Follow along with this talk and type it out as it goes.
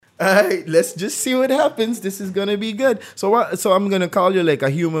All right, let's just see what happens. This is gonna be good. So what? So I'm gonna call you like a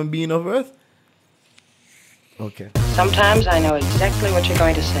human being of Earth. Okay. Sometimes I know exactly what you're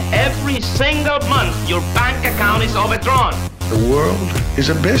going to say. Every single month, your bank account is overdrawn. The world is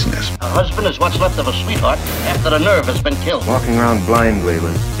a business. A husband is what's left of a sweetheart after the nerve has been killed. Walking around blindly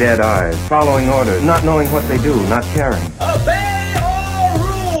with dead eyes, following orders, not knowing what they do, not caring. Obey all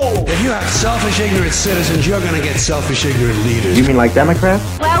rules. If you have selfish, ignorant citizens, you're going to get selfish, ignorant leaders. You mean like Democrats?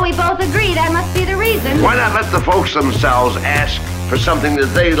 Well, we both agree that must be the reason. Why not let the folks themselves ask for something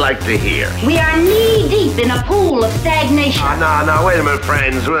that they like to hear? We are knee-deep in a pool of stagnation. No, wait a minute,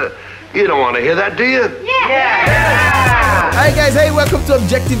 friends. You don't want to hear that, do you? Yeah. Hi guys, hey, welcome to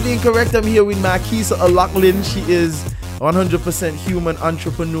Objectively Incorrect. I'm here with Marquisa O'Loughlin. She is 100% human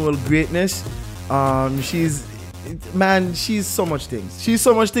entrepreneurial greatness. She's so much things. She's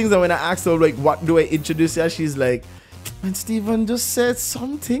so much things that when I asked her, like, what do I introduce her? She's like, man, Stephen just said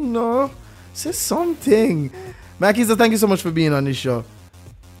something, no? Say something. Marquisa, thank you so much for being on this show.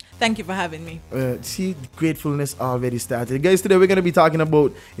 Thank you for having me. See, gratefulness already started. Guys, today we're going to be talking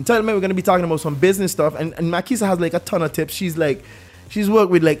about entitlement. We're going to be talking about some business stuff. And Marquisa has like a ton of tips. She's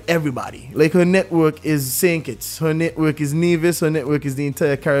worked with like everybody. Like her network is St. Kitts. Her network is Nevis. Her network is the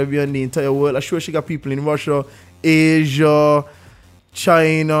entire Caribbean, the entire world. I'm sure she got people in Russia, Asia,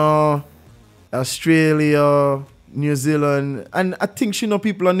 China, Australia, New Zealand, and I think she know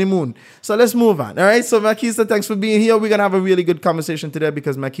people on the moon. So let's move on. All right. So Marquisa, thanks for being here. We're gonna have a really good conversation today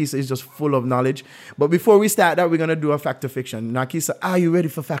because Marquisa is just full of knowledge. But before we start that, we're gonna do a fact or fiction. Marquisa, are you ready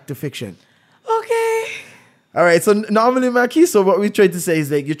for fact or fiction? Okay. All right. So normally, Marquisa, what we try to say is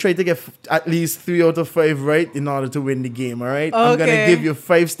like you try to get at least 3 out of 5 right in order to win the game. All right. Okay. I'm gonna give you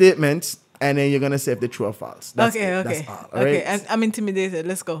 5 statements. And then you're going to say if they're true or false. That's okay. That's all Okay. right? I'm intimidated.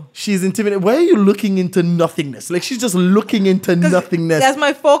 Let's go. She's intimidated. Why are you looking into nothingness? Like, she's just looking into nothingness. That's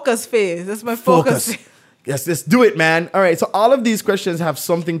my focus phase. That's my focus phase. Yes, let's do it, man. All right. So all of these questions have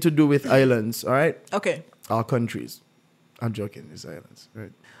something to do with islands. All right. Okay. Our countries. I'm joking. It's islands.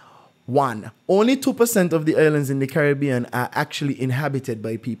 Right. 1. Only 2% of the islands in the Caribbean are actually inhabited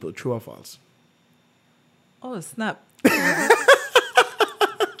by people. True or false? Oh, snap.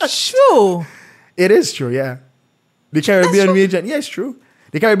 True. It is true, yeah. The Caribbean region, yeah, it's true.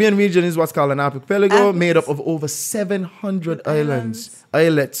 The Caribbean region is what's called an archipelago, made up of over 700 islands,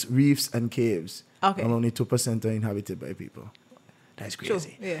 islets, reefs, and caves. Okay. And only 2% are inhabited by people. That's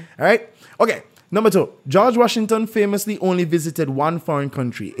crazy. True. Yeah. All right. Okay. Number 2. George Washington famously only visited one foreign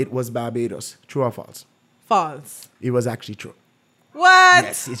country. It was Barbados. True or false? False. It was actually true. What?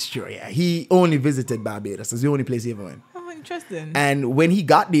 Yes, it's true. Yeah. He only visited Barbados. It's the only place he ever went. Interesting. And when he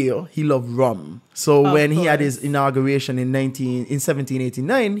got there, he loved rum. So when he had his inauguration in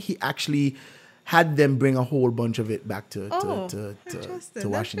 1789, he actually had them bring a whole bunch of it back to Washington.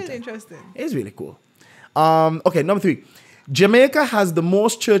 That's really interesting. It's really cool. Okay, number 3. Jamaica has the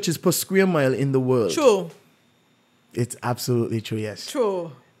most churches per square mile in the world. True. It's absolutely true, yes.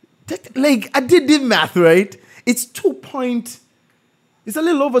 True. Like, I did the math, right? It's it's a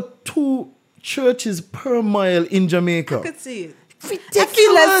little over 2 churches per mile in Jamaica. I could see it. Ridiculous.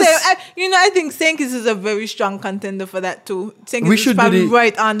 I think St. Kitts is a very strong contender for that too. St. Kitts is probably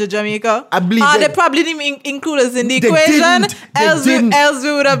right under Jamaica. I believe they probably didn't include us in the equation. Else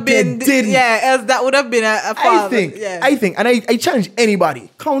we would have been. Else that would have been a fall. I think, and I challenge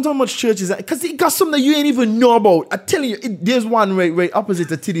anybody. Count how much churches, because it got something that you ain't even know about. I'm telling you, there's one right opposite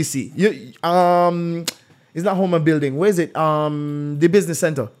the TDC. It's not Homer Building. Where is it? The business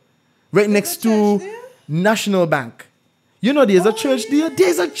center. Right next to National Bank. You know, there's a church there.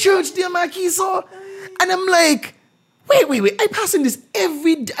 There's a church there, Marquisa. And I'm like, wait. I pass in this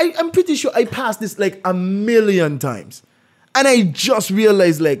every day. I'm pretty sure I pass this like 1,000,000 times. And I just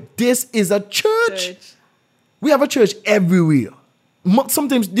realized, like, this is a church. We have a church everywhere.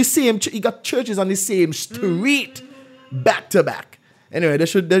 Sometimes the same, you got churches on the same street, back to back. Anyway,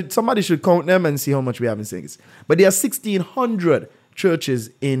 somebody should count them and see how much we have in St. Kitts. But there are 1,600 churches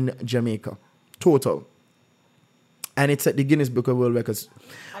in Jamaica total, and it's at the Guinness Book of World Records.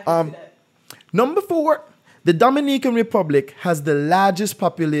 Number 4, the Dominican Republic has the largest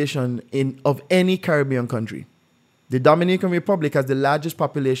population of any Caribbean country. The Dominican Republic has the largest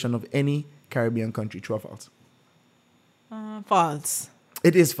population of any Caribbean country. True or false? False.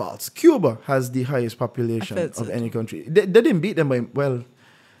 It is false. Cuba has the highest population of any country. They didn't beat them by,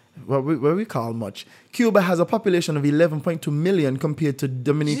 what we call much. Cuba has a population of 11.2 million compared to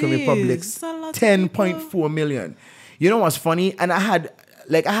Dominican Republic's 10.4 million. You know what's funny? And I had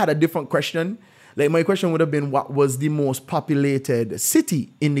a different question. Like, my question would have been, what was the most populated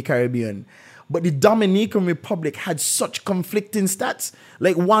city in the Caribbean? but the Dominican Republic had such conflicting stats.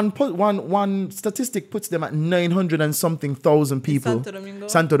 Like one statistic puts them at 900 and something thousand people.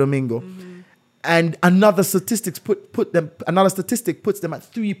 Santo Domingo. And another statistic puts them at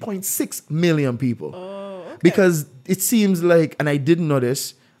 3.6 million people. Oh, okay. Because it seems like, and I didn't know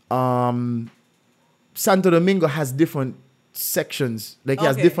this, Santo Domingo has different sections, like it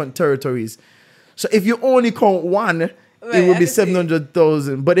has different territories. So if you only count one, it will be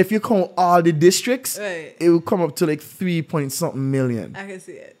 700,000. But if you count all the districts, it will come up to like 3-point-something million. I can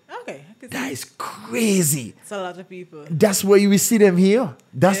see it. Okay. That is crazy. It's a lot of people. That's why we see them here.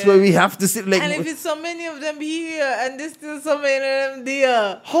 That's why we have to see. Like, and if it's so many of them here, and there's still so many of them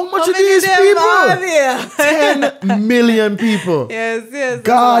there. How much of these people? 10 million people. Yes.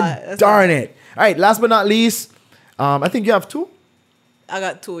 God darn it. All right, last but not least, I think you have two. I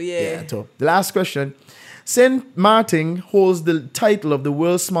got two, yeah. Two. The last question. Saint Martin holds the title of the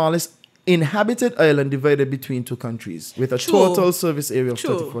world's smallest inhabited island divided between two countries with a total surface area of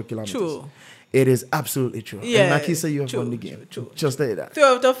 34 kilometers. True. It is absolutely true. Yeah, and Makisa, you have won the game. Just like that. 3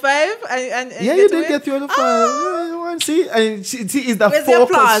 out of 5? And yeah, you did get 3 out of 5. Oh. See, and see, is the Where's focus. the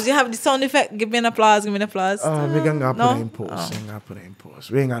applause? You have the sound effect. Give me an applause. We're gonna put it in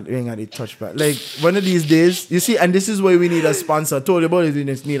post. We ain't got the touchback. Like one of these days, you see, and this is why we need a sponsor. I told you about it. We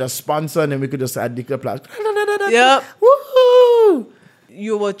need a sponsor, and then we could just add the applause. Yep. Woohoo!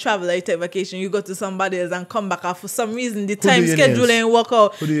 You will travel, you take vacation, you go to somebody else and come back, and for some reason the time schedule ain't work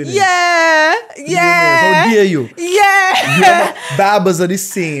out. Yeah. How dare you? Yeah. Barbers are the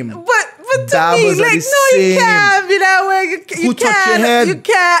same. But to me, like, no, you can't be that way. You touched your head? You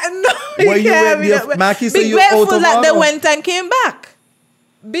can't. No, you can't be that way. Be grateful that they went and came back.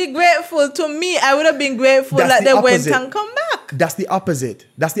 Be grateful to me. I would have been grateful that they went and come back. That's the opposite.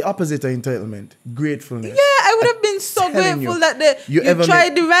 That's the opposite of entitlement. Gratefulness. Yeah, I would have been so grateful that you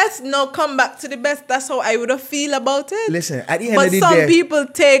tried the rest, now come back to the best. That's how I would have feel about it. Listen, at the end of the day, some people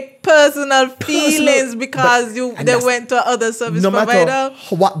take personal feelings because they went to other service provider. No matter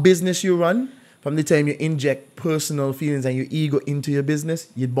what business you run, from the time you inject personal feelings and your ego into your business,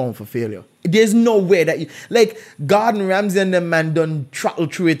 you're bound for failure. There's no way that you... Like, Gordon Ramsay and the man done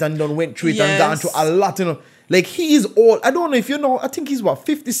travelled through it and done went through it and gone through a lot, you know. Like, he is old. I don't know if you know. I think he's,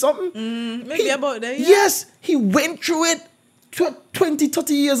 50-something? Maybe about that, yeah. Yes, he went through it. 20,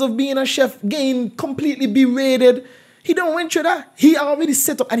 30 years of being a chef, getting completely berated. He don't went through that. He already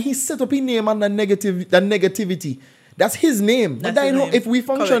set up, and he set up his name on the negativity. That's his name. But I know if we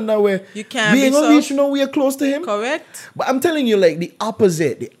function that way, you can't we ain't gonna reach nowhere close to him. Correct. But I'm telling you, like, the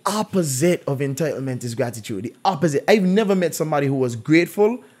opposite of entitlement is gratitude. The opposite. I've never met somebody who was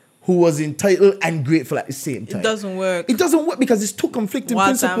grateful, who was entitled and grateful at the same time. It doesn't work. It doesn't work because it's two conflicting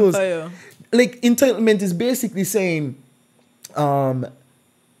principles. Like, entitlement is basically saying,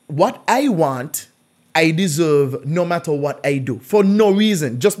 what I want, I deserve no matter what I do. For no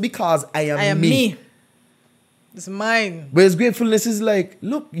reason. Just because I am me. It's mine. Whereas gratefulness is like,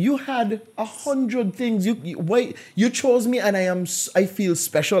 look, you had 100 things. You chose me, and I feel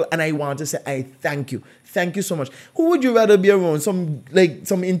special, and I want to say I thank you. Thank you so much. Who would you rather be around? Some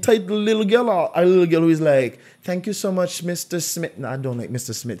entitled little girl, or a little girl who is like, thank you so much, Mr. Smith. No, I don't like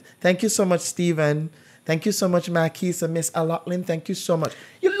Mr. Smith. Thank you so much, Stephen. Thank you so much, Marquise and Miss Alaughlin. Thank you so much.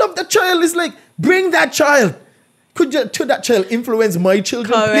 You love the child. It's like, bring that child. Could that child influence my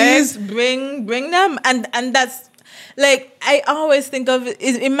children, please? Bring them. And that's, like, I always think of it,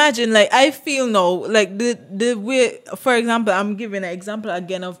 imagine, like, I feel now, like, the way, for example, I'm giving an example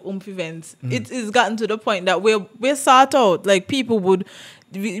again of oomph events. It's gotten to the point that we're sought out. Like, people would...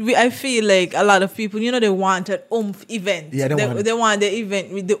 I feel like a lot of people, they want an oomph event. Yeah, they want the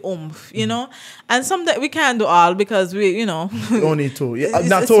event with the oomph, And sometimes we can't do all because we, Only two. Yeah,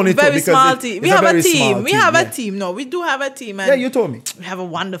 not only two. Very small team. We have a team. We have a team. No, we do have a team. And yeah, you told me. We have a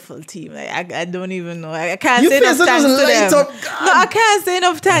wonderful team. Like, I don't even know. I can't say enough thanks to them. No, I can't say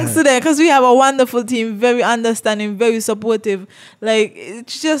enough thanks to them because we have a wonderful team, very understanding, very supportive. Like,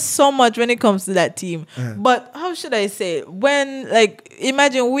 it's just so much when it comes to that team. But how should I say it? When, like,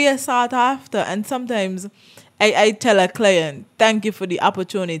 imagine we are sought after, and sometimes I tell a client, thank you for the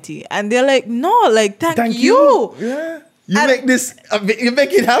opportunity. And they're like, no, like, thank you. Yeah. You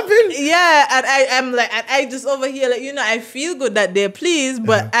make it happen? Yeah. And I'm like, and I just over here, like, I feel good that they're pleased,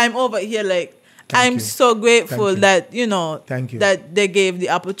 but I'm over here like, I'm so grateful that, Thank you. that they gave the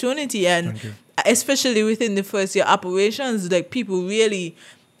opportunity. And especially within the first year operations, like, people really...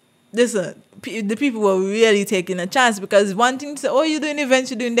 Listen, the people were really taking a chance, because one thing to say, oh, you're doing events,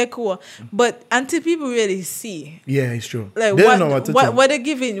 you're doing decor, but until people really see, yeah, it's true. Like they don't know what they're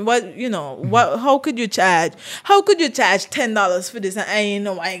giving, what you know, what how could you charge? How could you charge $10 for this and I ain't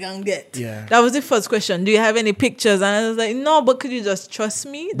know what I gonna get? Yeah, that was the first question. Do you have any pictures? And I was like, no, but could you just trust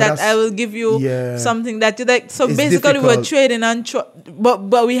me that I will give you something that you like? So it's basically, difficult. we were trading on trust,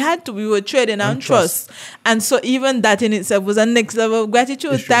 but we were trading on trust, and so even that in itself was a next level of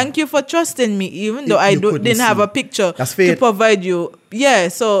gratitude. Thank you for trusting me, even though I didn't have a picture to provide you. Yeah,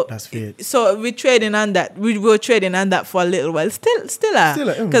 so that's fair. So we trading on that. We were trading on that for a little while. Still are.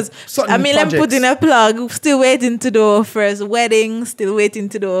 Because I mean, I'm putting a plug. Still waiting to do our first wedding. Still waiting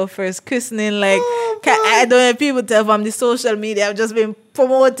to do our first christening. Like I don't have people tell from the social media. I've just been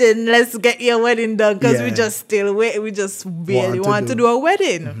promoting. Let's get your wedding done, because we just still wait. We just really want to do a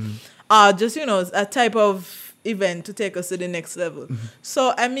wedding. Just a type of event to take us to the next level.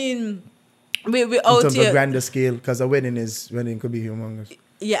 So I mean, we out in terms here of grander scale, because a wedding could be humongous.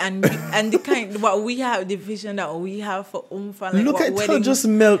 Yeah, and the kind what we have, the vision that we have for Umfa, like look what at wedding, her just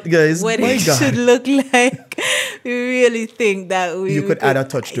melt, guys. Wedding My God. should look like. We really think that you could add a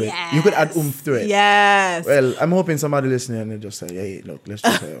touch to it. You could add oomph to it. Yes. Well, I'm hoping somebody listening and they just say, "Hey, look, let's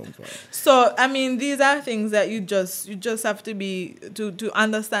just say oomph." So I mean, these are things that you just have to be to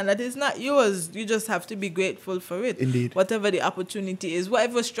understand that it's not yours. You just have to be grateful for it. Indeed. Whatever the opportunity is,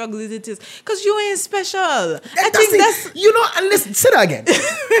 whatever struggle it is, because you ain't special. I think that's and listen, say that again.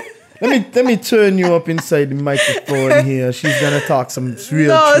 Let me turn you up inside the microphone here. She's gonna talk some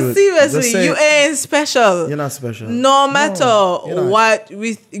real truth. Seriously, you ain't special. You're not special. No matter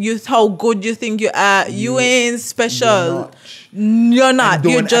how good you think you are, you ain't special. You're not.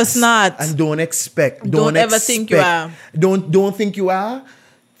 You're just not. And don't expect. Don't ever think you are. Don't think you are.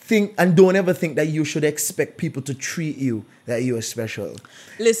 And don't ever think that you should expect people to treat you that you are special.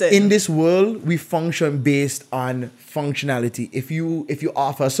 Listen. In this world, we function based on functionality. If you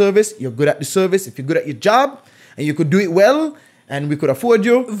offer a service, you're good at the service. If you're good at your job and you could do it well and we could afford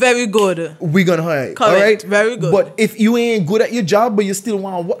you, very good, we're gonna hire you. Correct. All right? Very good. But if you ain't good at your job but you still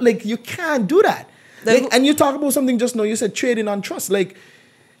want you can't do that. And you talk about something just now, you said trading on trust.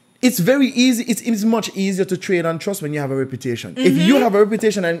 It's very easy. It's much easier to trade on trust when you have a reputation. If you have a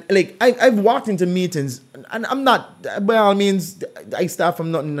reputation, and I've walked into meetings, and I'm not, by all means, I start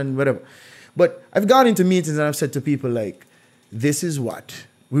from nothing and whatever. But I've gone into meetings and I've said to people this is what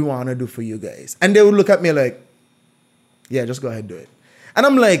we want to do for you guys. And they would look at me yeah, just go ahead and do it. And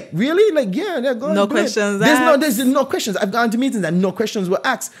I'm like, really? Yeah, go ahead. No questions asked. There's no questions. I've gone to meetings and no questions were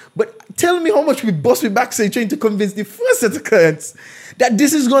asked. But tell me how much we bust me backstage trying to convince the first set of clients that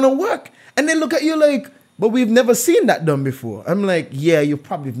this is going to work. And they look at you but we've never seen that done before. I'm like, yeah, you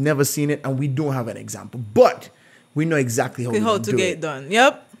probably have never seen it and we don't have an example. But we know exactly how to get it done.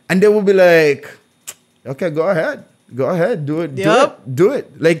 Yep. And they will be like, okay, go ahead. Do it. Yep. Do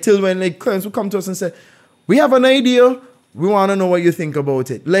it. Till when clients will come to us and say, we have an idea. We want to know what you think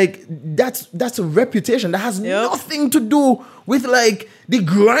about it. That's a reputation that has nothing to do with the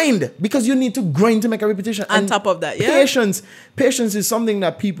grind, because you need to grind to make a reputation. On top of that, patience is something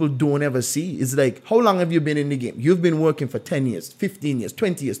that people don't ever see. It's how long have you been in the game? You've been working for 10 years, 15 years,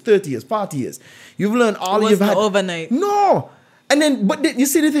 20 years, 30 years, 40 years. You've learned all you've had. Overnight. No. And then, you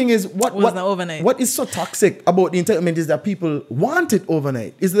see, the thing is, what is so toxic about the entitlement is that people want it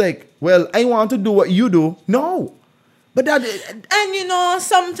overnight. It's well, I want to do what you do. No. But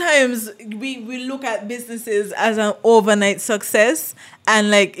sometimes we look at businesses as an overnight success, and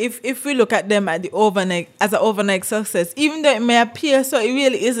if we look at them as an overnight success, even though it may appear so, it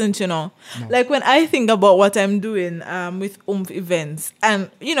really isn't. No. When I think about what I'm doing with Oomph events, and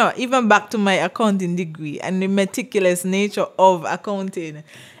even back to my accounting degree and the meticulous nature of accounting,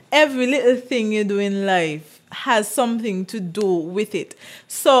 every little thing you do in life has something to do with it.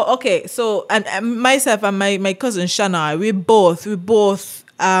 So and myself and my cousin Shana, we're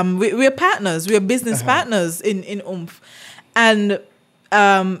partners. We're business partners in Oomph, and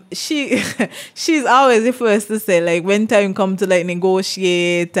she's always the first to say when time come to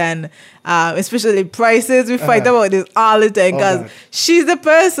negotiate and especially prices, we fight about this all the time, because she's the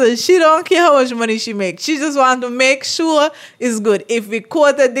person, she don't care how much money she makes, she just want to make sure it's good. If we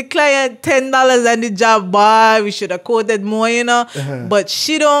quoted the client $10 and the job, boy, we should have quoted more, but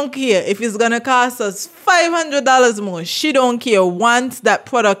she don't care if it's gonna cost us $500 more. She don't care. Once that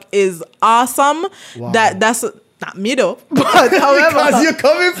product is awesome, that's not me though, but however, because you're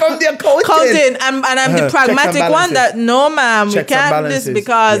coming from the accounting, and I'm the pragmatic one that no, ma'am, we can't do this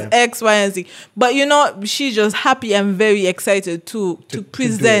because X, Y, and Z. But she's just happy and very excited to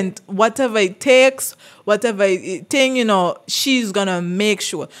present whatever it takes, whatever thing, you know, she's gonna make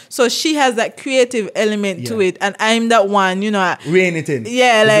sure. So she has that creative element to it, and I'm that one, you know. Rein it in.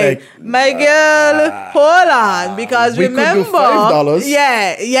 Yeah, like my girl, hold on, because we remember, could do $5.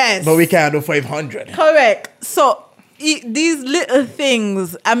 Yeah, yes, but we can't do 500. Correct. So these little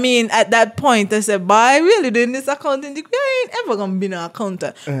things, I mean, at that point, I said, "Boy, I really doing this accounting degree. I ain't ever gonna be an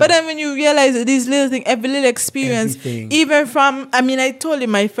accountant." But then when you realize that these little things, every little experience, even from, I mean, I told you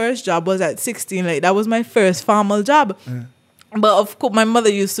my first job was at 16. Like that was my first formal job. But of course, my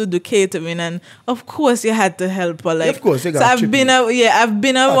mother used to do catering, and of course, you had to help her. Like, of course, you got. So I've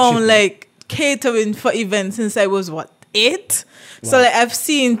been around like catering for events since I was 8. Wow. So like I've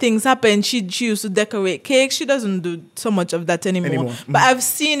seen things happen. She used to decorate cakes. She doesn't do so much of that anymore. But I've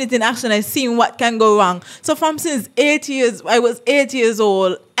seen it in action. I've seen what can go wrong. So since 8 years, I was 8 years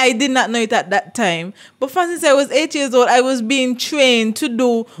old. I did not know it at that time. But since I was 8 years old, I was being trained to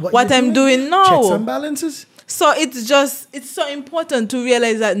do what I'm doing now. Checks and balances. So it's so important to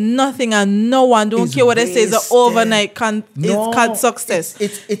realize that nothing and no one, don't care what I say, is an overnight success.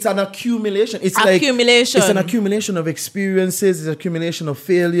 It's an accumulation. It's an accumulation of experiences, it's an accumulation of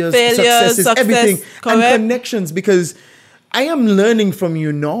failures, successes, everything, correct. And connections. Because I am learning from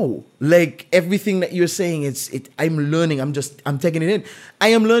you now. Like everything that you're saying, I'm learning. I'm taking it in. I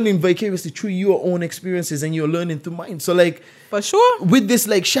am learning vicariously through your own experiences, and you're learning through mine. So like, for sure, with this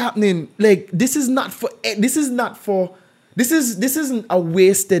like sharpening, like this isn't a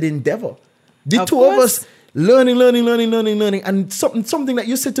wasted endeavor. The two of us learning, and something that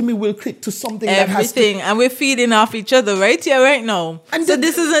you said to me will click to something everything, that has and we're feeding off each other right here, right now. And so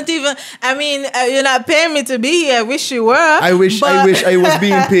this isn't even. I mean, you're not paying me to be here. I wish you were. I wish I was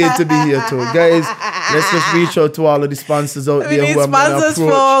being paid to be here too, guys. Let's just reach out to all of the sponsors out there who I'm gonna approach.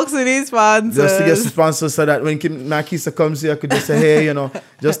 Folks. We need sponsors. Just to get sponsors, so that when Nakisa comes here, I could just say, hey, you know,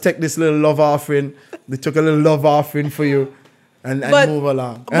 just take this little love offering. They took a little love offering for you. And move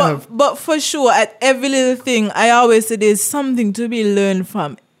along. But for sure, at every little thing, I always say there's something to be learned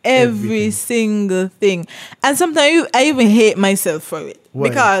from every single thing. And sometimes I even hate myself for it. Why?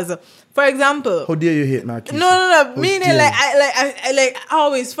 Because, for example, how dare you hate Marquis? No. Meaning, I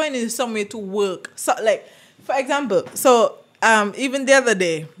always finding some way to work. So, like, for example, even the other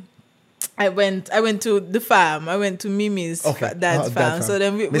day, I went to the farm. I went to Mimi's dad's farm. So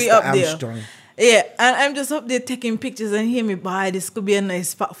then we up Armstrong. There. Yeah, and I'm just up there taking pictures and hear me, boy, this could be a nice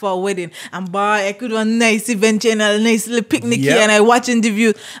spot for a wedding. And boy, I could do a nice event and a nice little picnic here, and I watching the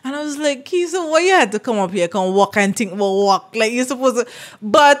view. And I was like, Keisa, why you had to come up here, come walk and think about walk? Like you're supposed to.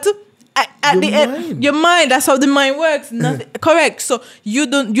 But at the end, your mind, that's how the mind works. Nothing, correct. So you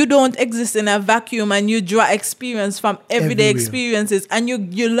don't exist in a vacuum, and you draw experience from everyday experiences, and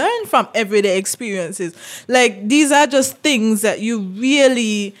you learn from everyday experiences. Like these are just things that you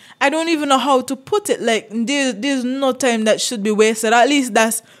really, I don't even know how to put it. Like there's no time that should be wasted. At least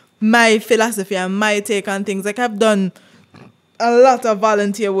that's my philosophy and my take on things. Like I've done a lot of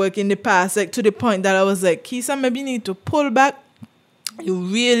volunteer work in the past, like to the point that I was like, Keisa, maybe you need to pull back. You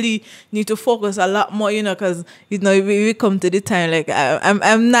really need to focus a lot more, you know, because you know we come to the time like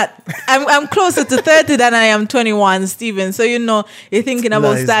I'm closer to 30 than I am 21, Stephen. So you know you're thinking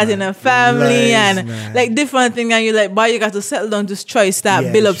about starting a family and like different things, and you're like, boy, you got to settle down, just try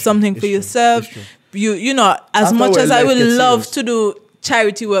start build up something for yourself. You know, as much as I would love to do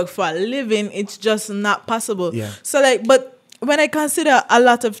charity work for a living, it's just not possible. Yeah. So like, but when I consider a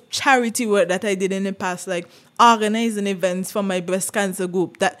lot of charity work that I did in the past, like organizing events for my breast cancer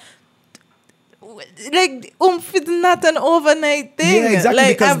group, that like it's not an overnight thing. Yeah, exactly.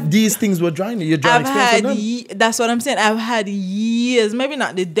 Like, because these things were drawing you. That's what I'm saying. I've had years, maybe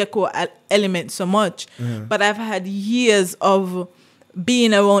not the decor element so much, but I've had years of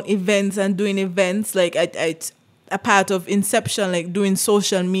being around events and doing events. Like a part of inception, like doing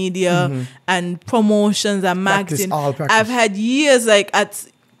social media and promotions and marketing. Practice. I've had years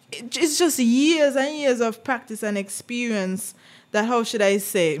it's just years and years of practice and experience that, how should I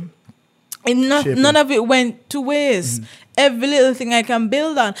say, none of it went to waste. Every little thing I can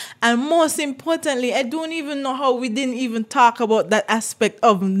build on. And most importantly, I don't even know how we didn't even talk about that aspect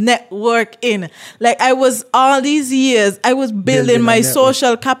of networking. Like I was all these years, I was building my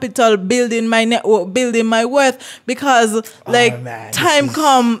social capital, building my network, building my worth, because time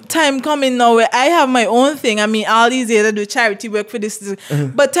coming now where I have my own thing. I mean, all these years I do charity work for this,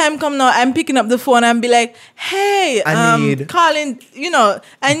 but time come now, I'm picking up the phone and be like, hey, calling, you know,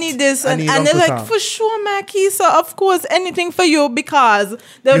 I need this. And they're like, for sure, Mackie. So of course, anything for you, because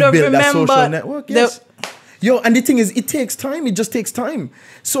they would have remembered that social network. Yes. Yo, and the thing is, it takes time. It just takes time.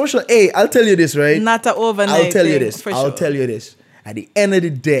 Social, I'll tell you this, right? Not an overnight. I'll tell you this. At the end of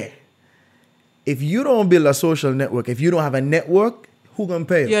the day, if you don't build a social network, if you don't have a network, who gonna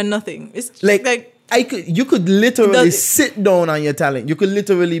pay you? You're nothing. It's like you could literally sit down on your talent. You could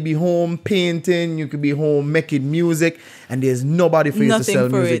literally be home painting. You could be home making music, and there's nobody for you to sell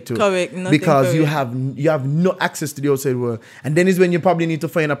music to. Correct. Because you have no access to the outside world. And then is when you probably need to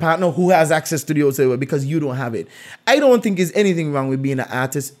find a partner who has access to the outside world because you don't have it. I don't think there's anything wrong with being an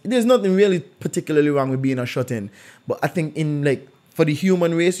artist. There's nothing really particularly wrong with being a shut-in. But I think for the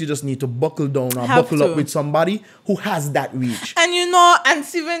human race, you just need to buckle down or buckle up with somebody who has that reach. And and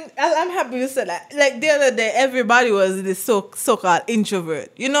Steven, I'm happy you said that. Like the other day, everybody was this so-called introvert.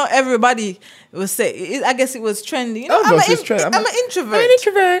 Everybody was saying, I guess it was trendy. I'm an introvert. I'm an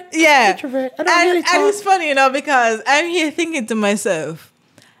introvert. Yeah. Introvert. I don't really talk. And it's funny, because I'm here thinking to myself,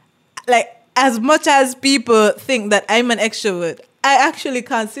 like, as much as people think that I'm an extrovert, I actually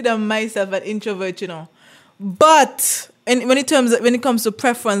consider myself an introvert, But and when it comes to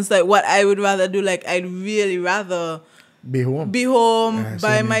preference, like what I would rather do, like I'd really rather be home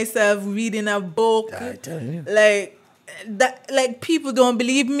by myself, reading a book. I tell you. Like that, like people don't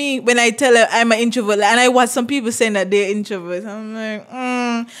believe me when I tell them I'm an introvert, and I watch some people saying that they're introverts. I'm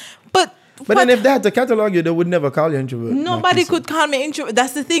like, But then if they had to catalog you, they would never call you introvert. Nobody could call me introvert.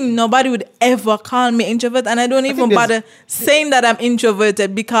 That's the thing. Nobody would ever call me introvert. And I don't even bother saying that I'm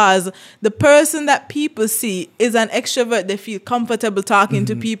introverted, because the person that people see is an extrovert. They feel comfortable talking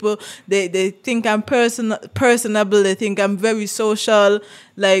to people. They think I'm personable. They think I'm very social.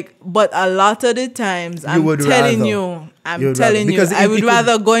 But a lot of the times, I would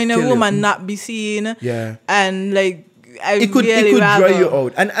rather go in a room and not be seen. Yeah. And it could dry you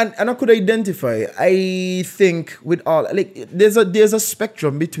out, and I could identify. I think with all there's a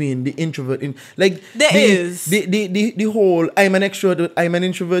spectrum between the introvert in the whole I'm an extrovert, I'm an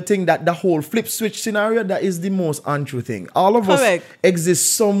introvert thing. That the whole flip switch scenario, that is the most untrue thing. All of us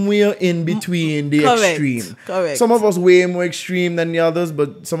exist somewhere in between the extreme. Correct. Some of us way more extreme than the others,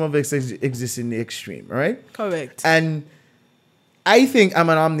 but some of us exist in the extreme. Right. Correct. And I think I'm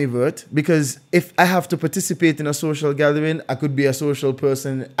an omnivert, because if I have to participate in a social gathering, I could be a social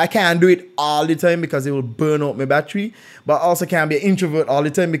person. I can't do it all the time because it will burn out my battery, but I also can't be an introvert all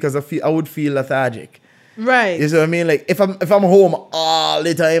the time because I would feel lethargic. Right. You see what I mean? Like if I'm home all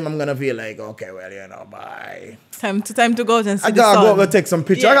the time, I'm gonna feel like, okay, well, bye. Time to go out and see I gotta go out and take some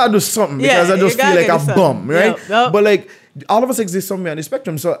pictures. I gotta do something because I just feel like a bum, right? Yep. But all of us exist somewhere on the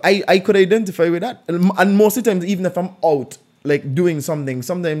spectrum, so I could identify with that. And most of the times, even if I'm out doing something,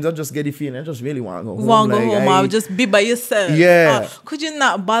 sometimes I just get the feeling I just really want to go home. I'll just be by yourself. Yeah. Could you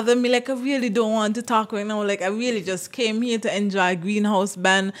not bother me? I really don't want to talk right now. I really just came here to enjoy Greenhouse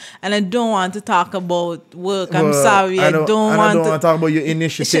Band, and I don't want to talk about work. I'm sorry. I don't want to talk about your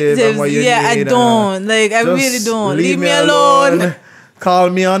initiative and what you need. I don't. I really don't. Leave me alone.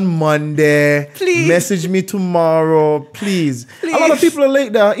 Call me on Monday. Please. Message me tomorrow. Please. A lot of people are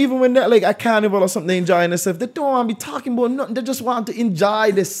like that. Even when they're a carnival or something, enjoying themselves, they don't want to be talking about nothing. They just want to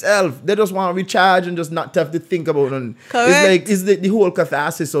enjoy themselves. They just want to recharge and just not have to think about nothing. Correct. It's the whole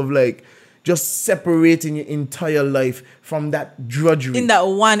catharsis of just separating your entire life from that drudgery. In that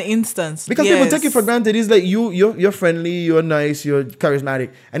one instance. Because people take it for granted. It's you're friendly, you're nice, you're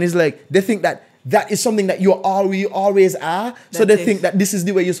charismatic. And it's they think that is something that you always are. So they think that this is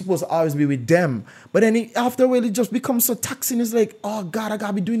the way you're supposed to always be with them. But then after a while, it just becomes so taxing. It's oh God, I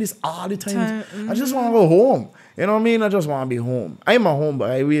gotta be doing this all the time. I just want to go home. You know what I mean? I just want to be home. I'm at home,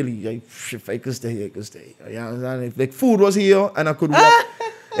 but if I could stay here, I could stay. You understand? If food was here and I could walk,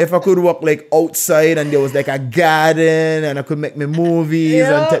 if I could walk outside and there was a garden and I could make me movies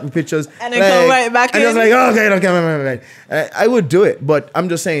and take me pictures. And then come right back in. And just okay, I would do it. But I'm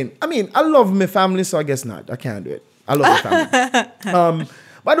just saying, I love my family, so I guess not. I can't do it. I love my family.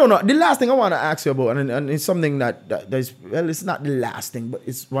 But I don't know. The last thing I want to ask you about, and it's something that is, it's not the last thing, but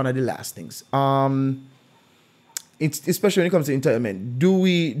it's one of the last things. It's especially when it comes to entitlement. Do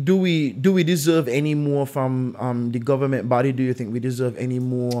we deserve any more from the government body? Do you think we deserve any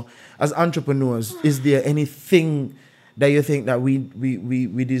more as entrepreneurs? Is there anything that you think that we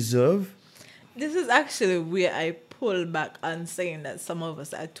deserve? This is actually where I pull back on saying that some of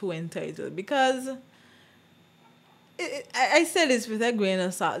us are too entitled, because I say this with a grain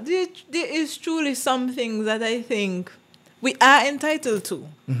of salt. There is truly some things that I think we are entitled to.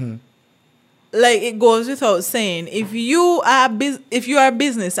 Mm-hmm. It goes without saying, if you are a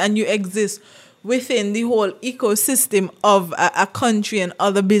business and you exist within the whole ecosystem of a country and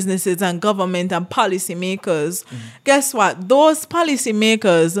other businesses and government and policymakers, guess what? Those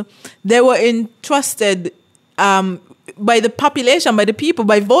policymakers, they were entrusted by the population, by the people,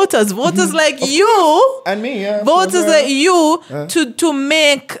 by voters like you and me, voters like you to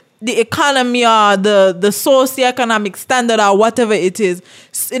make the economy or the socioeconomic standard or whatever it is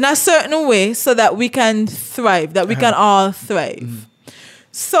in a certain way so that we can thrive, that we can all thrive.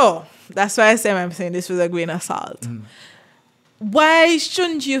 So that's why I'm saying this with a grain of salt. Why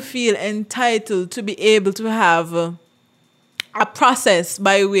shouldn't you feel entitled to be able to have a process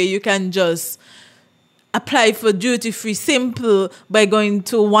by where you can just apply for duty-free simple by going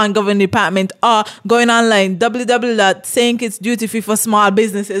to one government department or going online,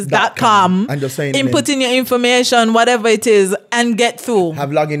 www.sayingkitsdutyfreeforsmallbusinesses.com, and just saying inputting your information, whatever it is, and get through. Have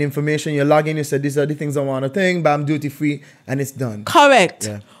login information, you log in, you say these are the things I want to think, bam, duty-free, and it's done. Correct.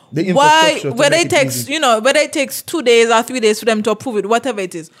 Yeah. Why, whether it takes, whether it takes 2 days or 3 days for them to approve it, whatever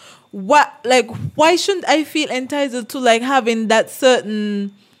it is, why shouldn't I feel entitled to having that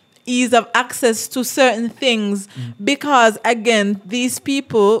certain ease of access to certain things? Because again, these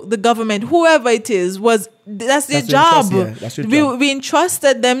people, the government, whoever it is, that's their job. That's your job. We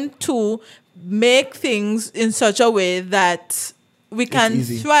entrusted them to make things in such a way that we can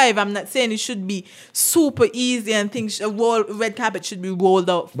thrive. I'm not saying it should be super easy and things, red carpet should be rolled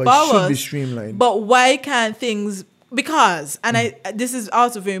out but for it should us. be streamlined. But why can't things? Because, and this is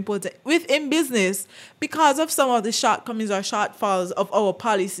also very important, within business, because of some of the shortcomings or shortfalls of our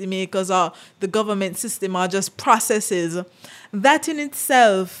policymakers or the government system or just processes, that in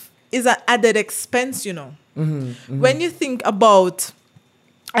itself is an added expense, When you think about,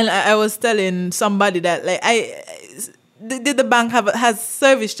 and I was telling somebody that, the bank has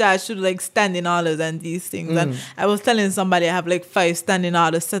service charge to standing orders and these things. And I was telling somebody I have 5 standing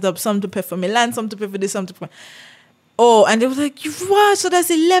orders set up, some to pay for my land, some to pay for this, some to pay. Oh, and they was like, what? So that's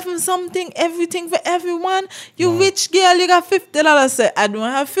 11 something, everything for everyone. You rich girl, you got $50. Say, I don't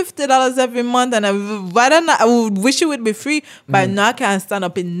have $50 every month, and I would wish it would be free, but now I can't stand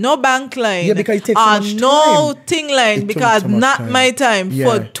up in no bank line. Yeah, because it takes so much time. No thing line, because not time. my time.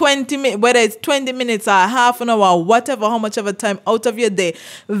 For 20 minutes, whether it's 20 minutes or half an hour, whatever, how much of a time out of your day,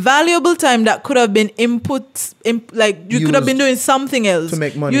 valuable time that could have been input, you could have been doing something else to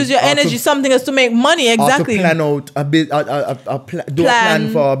make money. Use your energy, something else to make money. Exactly. Or to plan out a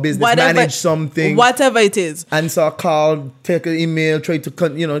plan for a business, manage something, whatever it is. Answer a call, take an email, try to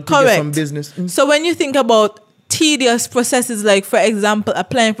get some business. So when you think about tedious processes, like for example,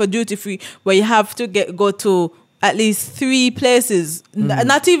 applying for duty free, where you have to go to at least 3 places,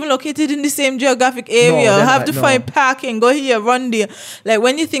 not even located in the same geographic area. Have to find parking, go here, run there.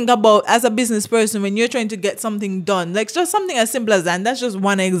 When you think about, as a business person, when you're trying to get something done, just something as simple as that, and that's just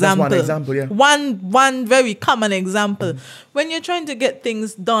one example. That's one example, yeah. One very common example. When you're trying to get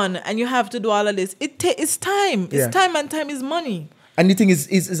things done and you have to do all of this, it's time. It's time, and time is money. And the thing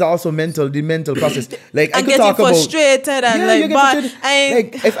is also the mental process. I and could talk frustrated about,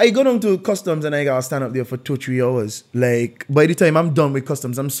 and if I go down to customs and I gotta stand up there for 2-3 hours, by the time I'm done with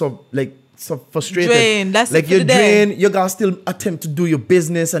customs, I'm so frustrated. Drained. That's you're drained. You gotta still attempt to do your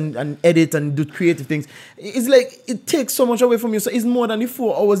business and edit and do creative things. It's it takes so much away from you. So it's more than the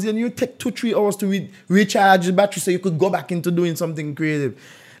 4 hours. Then you take 2-3 hours to recharge the battery so you could go back into doing something creative.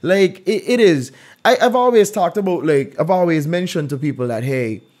 It is. I've always talked about, I've always mentioned to people that,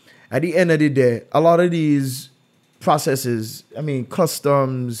 hey, at the end of the day, a lot of these processes,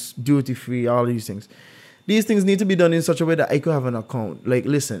 customs, duty-free, all these things need to be done in such a way that I could have an account.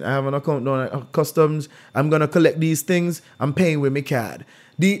 Listen, I have an account on customs, I'm going to collect these things, I'm paying with my card.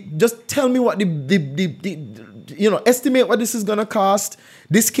 Just tell me what estimate what this is going to cost.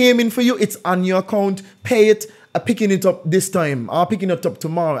 This came in for you, it's on your account, pay it. I'm picking it up this time. I'm picking it up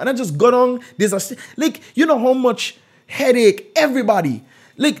tomorrow. And I just go down. There's how much headache everybody.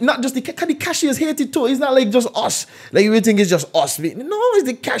 Not just the cashiers hate it too. It's not just us. You think it's just us. No, it's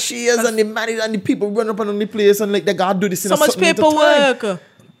the cashiers and the managers and the people run up on the place and they gotta do this in so much paperwork.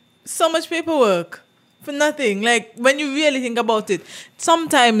 So much paperwork. For nothing. When you really think about it,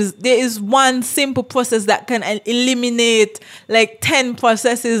 sometimes there is one simple process that can eliminate 10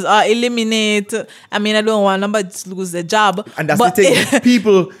 processes or eliminate. I don't want nobody to lose their job. And that's the thing.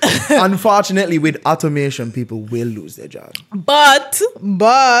 People, unfortunately, with automation, people will lose their job. But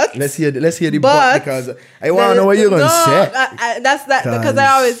let's hear the but because I want to know what you're going to say. That's because I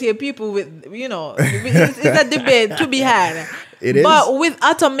always hear people with it's a debate to be had. It is. But with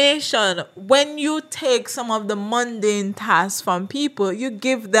automation, when you take some of the mundane tasks from people, you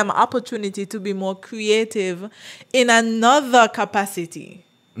give them opportunity to be more creative in another capacity.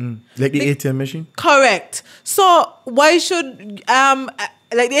 Like the ATM machine? Correct. So why should the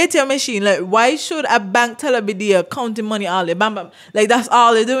ATM machine, why should a bank teller be there counting money all day? Bam, bam. That's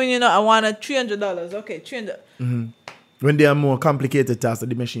all they're doing, I want $300. Okay, $300. Mm-hmm. When there are more complicated tasks that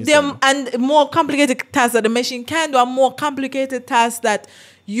the machine and more complicated tasks that the machine can do, are more complicated tasks that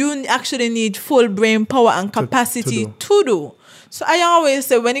you actually need full brain power and capacity to do. So I always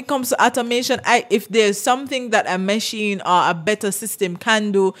say when it comes to automation, if there's something that a machine or a better system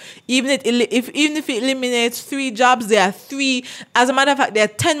can do, even if it eliminates 3 jobs, there are 3. As a matter of fact, there are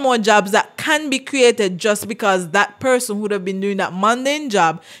 10 more jobs that can be created just because that person who would have been doing that mundane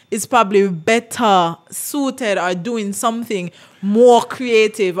job is probably better suited or doing something more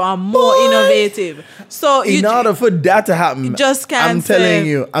creative or more innovative. So in order for that to happen, just can't. I'm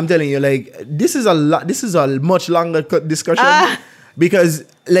telling you, like this is a much longer discussion because,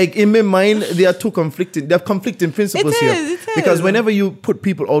 like, in my mind, there are conflicting principles here. Because whenever you put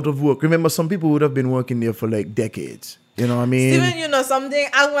people out of work, remember, some people would have been working there for like decades. You know what I mean? Steven, you know something?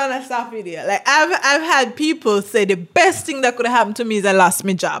 I'm gonna stop you there. Like I've had people say the best thing that could have happened to me is I lost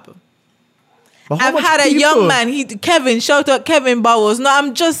my job. I've had a young man, Kevin, shout out Kevin Bowers. No,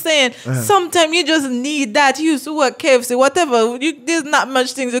 I'm just saying, sometimes you just need that. He used to work KFC, whatever. There's not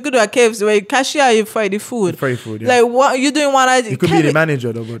much things you could do at KFC where you cashier, you fry the food. Yeah. Like, what you doing? What I did? You could be the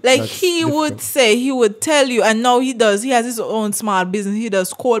manager, though. But like, he would tell you, and now he has his own small business. He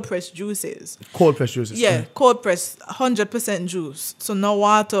does cold pressed juices. Cold pressed juices? Yeah, cold pressed, 100% juice. So no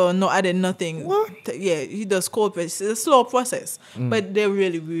water, no added nothing. What? Yeah, he does cold press. It's a slow process, but they're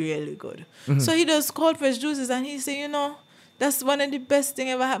really, really good. So he does cold pressed juices, and he say, you know, that's one of the best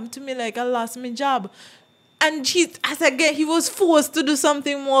thing ever happened to me. Like, I lost my job. And he was forced to do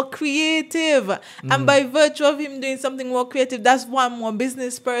something more creative. And by virtue of him doing something more creative, that's one more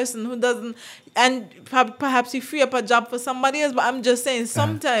business person who doesn't, and perhaps you free up a job for somebody else. But I'm just saying,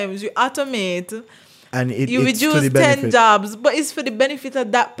 sometimes you automate and you reduce 10 jobs, but it's for the benefit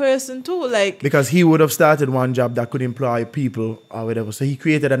of that person too. Like, because he would have started one job that could employ people or whatever. So he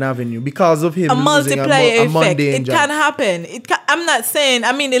created an avenue because of him a losing multiplier effect. It job. Can happen. I'm not saying,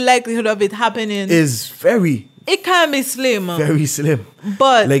 I mean, the likelihood of it happening is very... It can be slim. Very slim.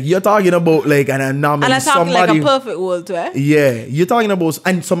 But... like, you're talking about, like, an anomaly. And I'm talking like a perfect world, right? Yeah. You're talking about...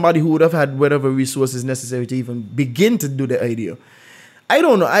 And somebody who would have had whatever resources necessary to even begin to do the idea. I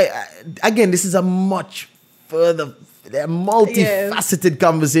don't know. Again, this is a much further, multifaceted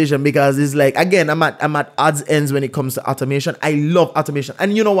conversation because it's like, again, I'm at odds ends when it comes to automation. I love automation,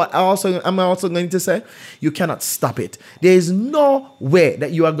 and you know what? I'm also going to say, you cannot stop it. There is no way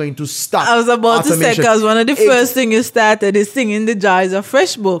that you are going to stop. I was about to say, because one of the first things you started is singing the jars of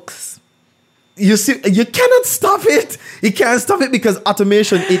FreshBooks. You see, you cannot stop it. You can't stop it because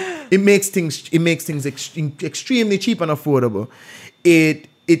automation it makes things extremely cheap and affordable.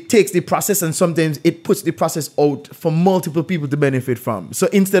 It takes the process and sometimes it puts the process out for multiple people to benefit from. So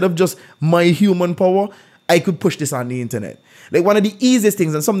instead of just my human power, I could push this on the internet. Like, one of the easiest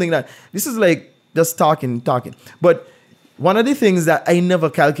things, and something that, this is like just talking. But one of the things that I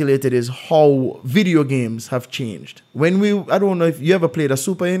never calculated is how video games have changed. I don't know if you ever played a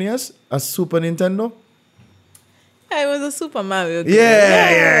Super NES, a Super Nintendo. It was a Super Mario game.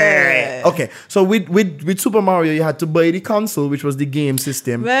 Yeah. Okay, so with Super Mario, you had to buy the console, which was the game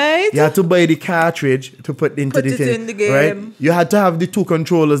system. Right. You had to buy the cartridge to put into the thing. In the game. Right. You had to have the 2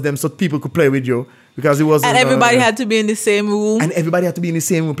 controllers, so people could play with you because it wasn't. And everybody had to be in the same room. And everybody had to be in the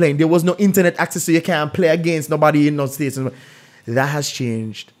same room playing. There was no internet access, so you can't play against nobody in those states. That has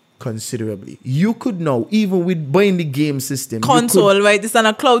changed considerably. You could now, even with buying the game system, console, right? It's on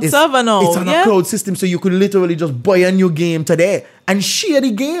a cloud server now. It's on a cloud system, so you could literally just buy a new game today and share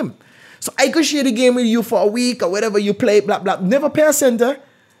the game. So I could share the game with you for a week or whatever you play, blah blah. Never pay a center.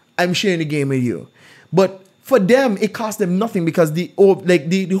 I'm sharing the game with you, but for them, it cost them nothing because the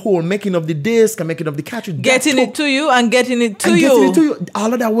whole making of the disc and making of the cartridge, getting it to you,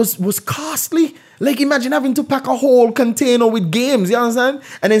 all of that was costly. Like, imagine having to pack a whole container with games, you understand?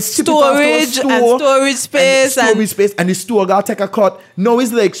 And then ship storage space. And the store got to take a cut. No,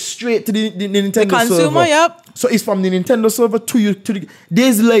 it's like straight to the Nintendo server. The consumer, yep. So it's from the Nintendo server to you.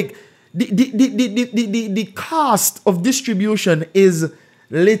 There's like, the cost of distribution is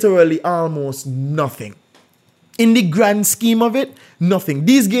literally almost nothing. In the grand scheme of it, nothing.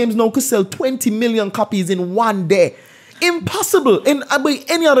 These games now could sell 20 million copies in one day. Impossible. By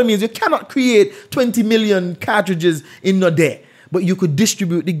any other means, you cannot create 20 million cartridges in a day. But you could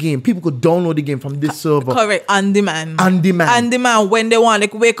distribute the game. People could download the game from this server. Correct. On demand. On demand when they want.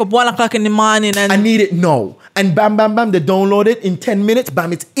 Like, wake up 1 o'clock in the morning and... I need it now. And bam, bam, bam, they download it in 10 minutes.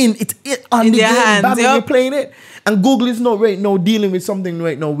 Bam, it's in on the game. Hands, bam, you're playing it. And Google is not right now dealing with something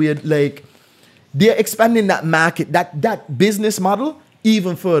right now weird. Like, they're expanding that market, that business model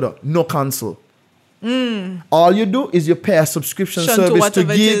even further. No console. All you do is you pay a subscription service to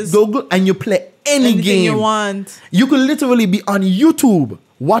give Google and you play any anything game you want. You could literally be on YouTube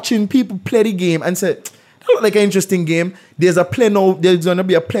watching people play the game and say, like an interesting game. There's gonna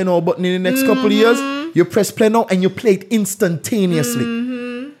be a play now button in the next couple of years. You press play now and you play it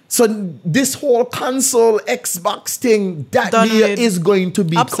instantaneously. So this whole console Xbox thing is going to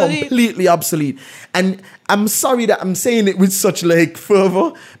be completely obsolete. And I'm sorry that I'm saying it with such like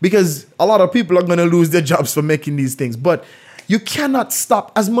fervor, because a lot of people are gonna lose their jobs for making these things. But you cannot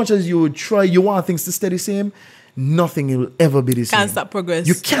stop. As much as you would try, you want things to stay the same, nothing will ever be the same. Can't stop progress.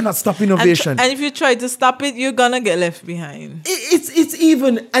 You cannot stop innovation. And if you try to stop it, you're gonna get left behind. It's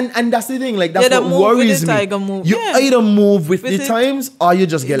even, and that's the thing, like that's what worries me. You either move with the times or you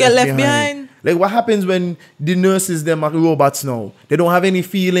just get left behind. Like what happens when the nurses, them are robots now. They don't have any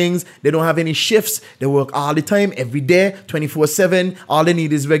feelings. They don't have any shifts. They work all the time, every day, 24/7. All they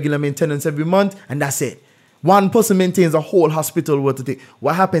need is regular maintenance every month, and that's it. One person maintains a whole hospital worth of things.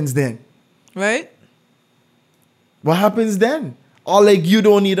 What happens then? Right? What happens then? Or like you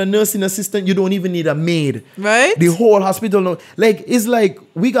don't need a nursing assistant. You don't even need a maid. Right? The whole hospital. Like, it's like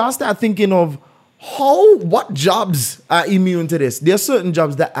we gotta start thinking of what jobs are immune to this. There are certain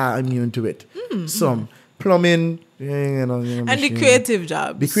jobs that are immune to it. Some plumbing, and the creative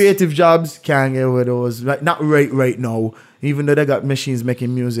jobs. The creative jobs can't get with those. Not right now. Even though they got machines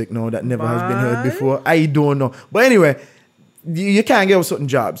making music now that never has been heard before. I don't know. But anyway, you can't get with certain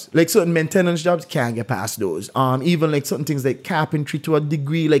jobs. Like certain maintenance jobs, can't get past those. Even like certain things like carpentry to a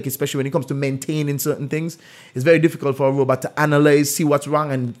degree, like especially when it comes to maintaining certain things, it's very difficult for a robot to analyze, see what's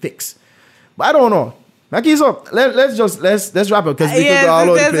wrong and fix. But I don't know. Maki, so let's wrap up, because we could go all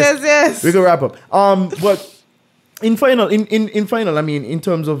over the place. Yes. We could wrap up. But in final, I mean, in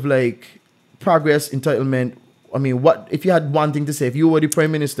terms of like progress, entitlement, I mean, what if you had one thing to say? If you were the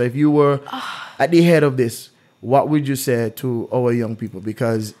prime minister, if you were at the head of this, what would you say to our young people?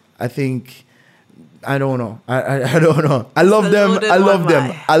 Because I think, I don't know. I don't know. I love them. I love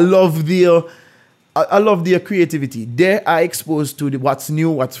them. I love their creativity. They are exposed to what's new,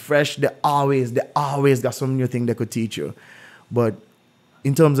 what's fresh. They always got some new thing they could teach you. But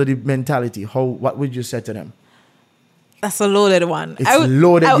in terms of the mentality, what would you say to them? That's a loaded one.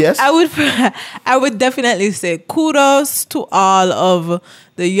 Yes. I would definitely say kudos to all of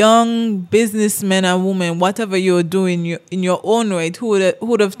the young businessmen and women, whatever you're doing in your own right, who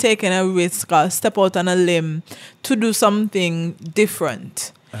would have taken a risk or step out on a limb to do something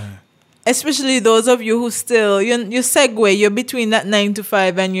different. Especially those of you who still, you segue, you're between that 9 to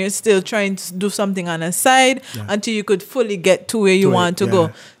 5 and you're still trying to do something on the side until you could fully get to where you want to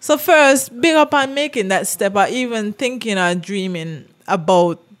go. So first, big up on making that step, or even thinking or dreaming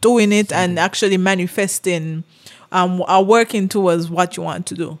about doing it and actually manifesting or working towards what you want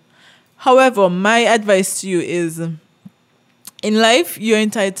to do. However, my advice to you is, in life, you're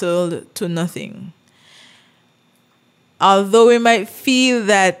entitled to nothing. Although we might feel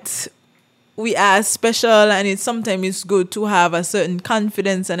that we are special, and sometimes it's good to have a certain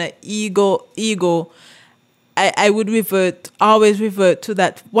confidence and an ego. I would always revert to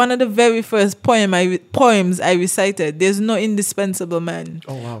that. One of the very first poems I recited. There's no indispensable man.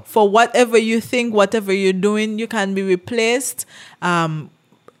 Oh wow! For whatever you think, whatever you're doing, you can be replaced.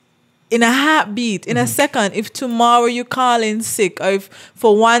 In a heartbeat, in a second. If tomorrow you call in sick, or if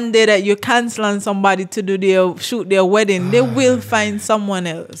for one day that you cancel on somebody to shoot their wedding, they will find someone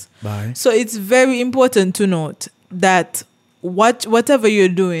else. Bye. So it's very important to note that whatever you're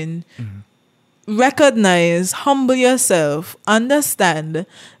doing, recognize, humble yourself, understand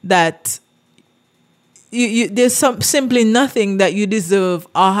that there's simply nothing that you deserve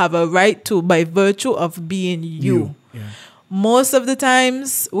or have a right to by virtue of being you. Yeah. Most of the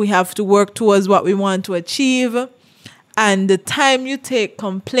times, we have to work towards what we want to achieve. And the time you take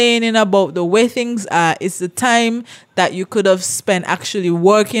complaining about the way things are is the time that you could have spent actually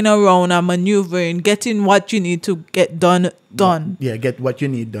working around and maneuvering, getting what you need to get done. Yeah, get what you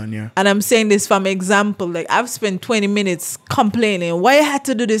need done, yeah. And I'm saying this from example. Like, I've spent 20 minutes complaining. Why I had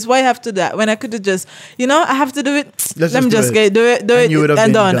to do this? Why I have to do that? When I could have just, I have to do it. Let me just get do it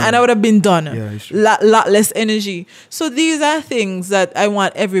and done. And I would have been done. Yeah, sure. Lot less energy. So these are things that I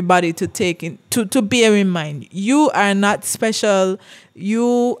want everybody to take in, to bear in mind. You are not special.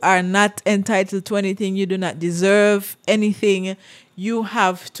 You are not entitled to anything. You do not deserve anything. You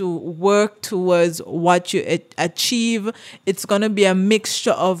have to work towards what you achieve. It's going to be a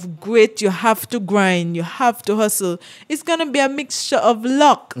mixture of grit. You have to grind. You have to hustle. It's going to be a mixture of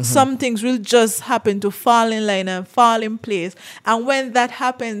luck. Mm-hmm. Some things will just happen to fall in line and fall in place. And when that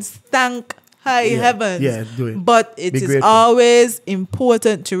happens, thank high heavens. Yeah, do it. But it is always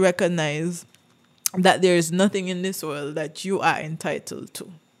important to recognize that there is nothing in this world that you are entitled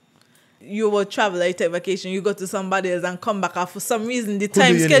to. you will travel, you take vacation, you go to somebody else and come back, and for some reason the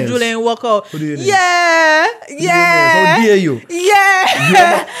time schedule ain't work out. Yeah. How dare you?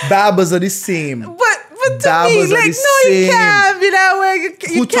 Yeah. Barbers are the same. But to me, like, no, you can't be that way.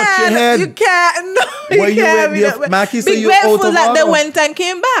 You touched your head? You can't. No, you can't be that way. Marquis, be grateful that they went and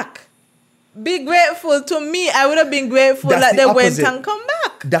came back. Be grateful. To me, I would have been grateful that they went and come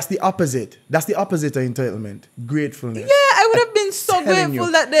back. That's the opposite. That's the opposite of entitlement. Gratefulness. Yeah, I would have been so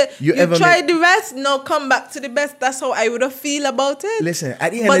grateful that you tried the rest, now come back to the best. That's how I would have feel about it. Listen,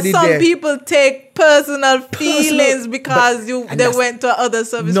 at the end of the day, but some people take personal feelings because they went to other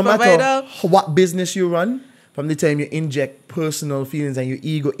service provider. No matter what business you run, from the time you inject personal feelings and your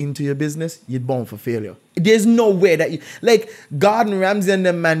ego into your business, you're bound for failure. There's no way that you... Like, Gordon Ramsay and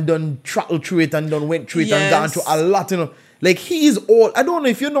the man done travelled through it and done went through it and gone through a lot, you know. Like, he is old. I don't know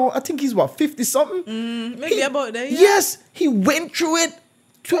if you know. I think he's, 50-something? Maybe about that, yeah. Yes, he went through it.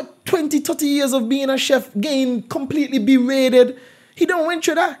 20, 30 years of being a chef, getting completely berated. He don't went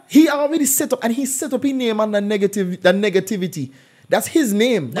through that. He already set up, and he set up his name on the negativity. That's his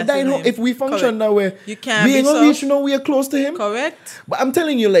name. But I know if we function that way, you can't we ain't gonna reach nowhere close to him. Correct. But I'm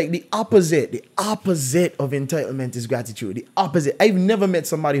telling you, like, the opposite of entitlement is gratitude. The opposite. I've never met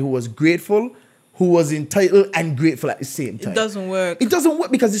somebody who was grateful, who was entitled and grateful at the same time. It doesn't work. It doesn't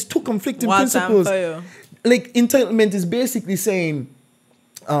work because it's two conflicting principles. Like, entitlement is basically saying,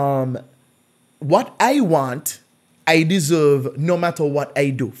 what I want, I deserve no matter what I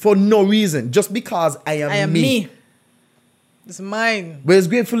do. For no reason. Just because I am me. It's mine. Whereas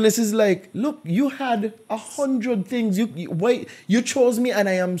gratefulness is like, look, you had 100 things. You chose me, and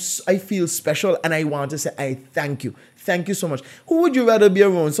I feel special, and I want to say I thank you. Thank you so much. Who would you rather be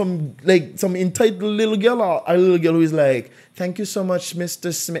around? Some entitled little girl, or a little girl who is like, thank you so much,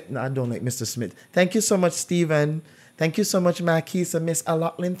 Mr. Smith. No, I don't like Mr. Smith. Thank you so much, Stephen. Thank you so much, Marquis and Miss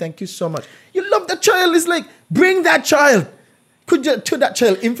Alaughlin. Thank you so much. You love the child. It's like, bring that child. Could that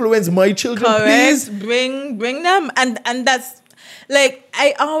child influence my children, please? Bring them. And that's, like,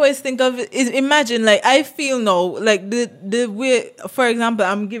 I always think of it, imagine, like, I feel now, like, the way, for example,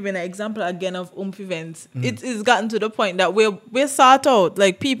 I'm giving an example again of events. It's gotten to the point that we're sought out.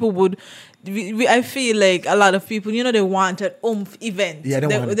 Like, people would... I feel like a lot of people, they want an event. Yeah,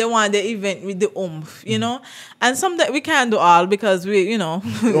 they want the event with the you know. And sometimes we can't do all because we,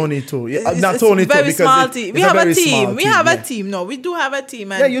 Only two. Yeah, not only two. Very small team. We have a team. We have a team. No, we do have a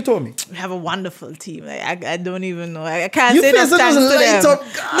team. And yeah, you told me. We have a wonderful team. Like, I don't even know. I can't say enough thanks to them.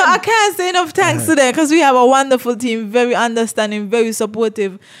 No, I can't say enough thanks to them because we have a wonderful team, very understanding, very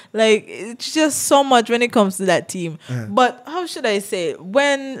supportive. Like, it's just so much when it comes to that team. But how should I say?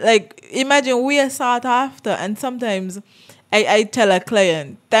 When, like, imagine we are sought after, and sometimes I tell a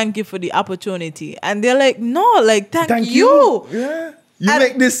client, thank you for the opportunity. And they're like, no, like, thank you. Yeah.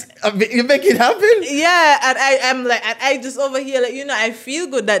 You make it happen? Yeah. And I'm like, and I just over here, like, I feel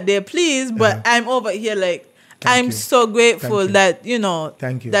good that they're pleased, but I'm over here like, I'm so grateful that,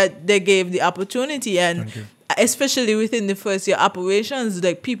 that they gave the opportunity. And especially within the first year operations,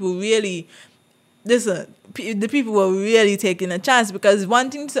 like, people really, listen, the people were really taking a chance, because one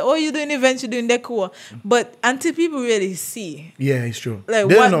thing to say, oh, you're doing events, you're doing decor, but until people really see, yeah, it's true. Like,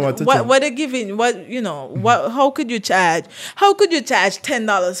 they don't know what they're giving, how could you charge? How could you charge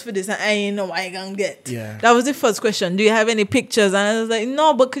 $10 for this and I ain't know what I gonna get? Yeah, that was the first question. Do you have any pictures? And I was like,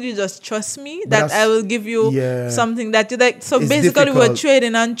 no, but could you just trust me that I will give you something that you like? So it's basically, difficult. We were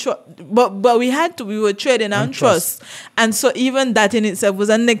trading on trust, but we were trading on trust, and so even that in itself was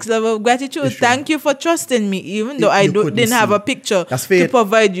a next level of gratitude. Thank you for trusting me, even though I didn't have a picture to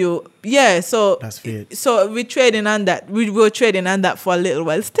provide you. Yeah, so that's fair. So we trading on that. We were trading on that for a little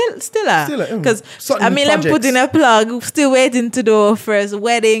while. Still are. Because let me put in a plug. Still waiting to do our first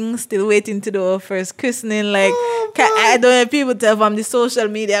wedding. Still waiting to do our first christening. Like, I don't know if people tell from the social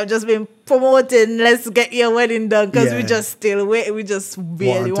media. I've just been promoting. Let's get your wedding done, because we just still wait. We just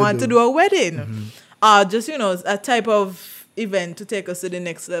really want to do a wedding. Just a type of event to take us to the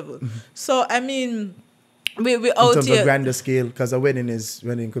next level. So I mean, we out here in terms of grander scale, because a wedding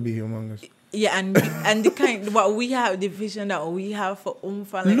could be humongous. Yeah, and the kind what we have, the vision that we have for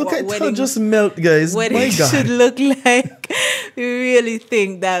like, look at how just melt, guys. Wedding should look like. We really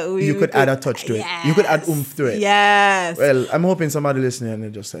think that you could add a touch to it. You could add oomph to it. Yes. Well, I'm hoping somebody listening and they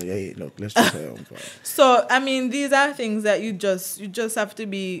just say, hey, look, let's just say oomph. So I mean, these are things that you just have to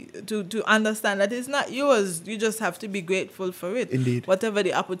be to understand that it's not yours. You just have to be grateful for it. Indeed. Whatever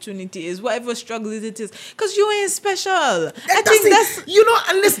the opportunity is, whatever struggle it is, because you ain't special. And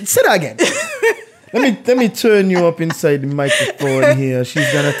listen, say that again. Let me turn you up inside the microphone here.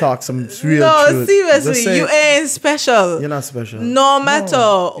 She's gonna talk some real truth. Seriously, you ain't special. You're not special. No matter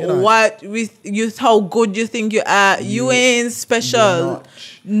how good you think you are, you ain't special.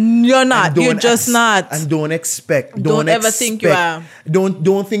 You're not. You're just not. And don't expect. Don't ever think you are.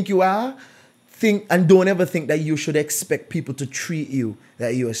 Don't think you are. Don't ever think that you should expect people to treat you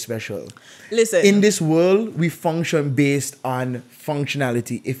that you are special. Listen. In this world, we function based on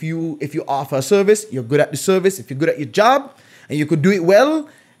functionality. If you offer a service, you're good at the service. If you're good at your job and you could do it well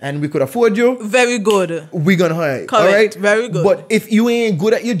and we could afford you, very good. We're gonna hire you. Correct. All right? Very good. But if you ain't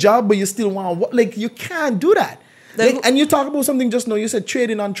good at your job but you still want what, like, you can't do that. And you talk about something just now, you said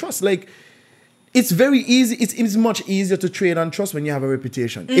trading on trust. Like, it's very easy. It's much easier to trade on trust when you have a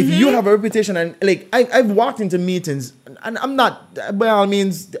reputation. If you have a reputation, and like I've walked into meetings, and I'm not, by all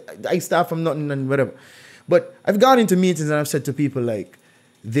means, I start from nothing and whatever, but I've gone into meetings and I've said to people like,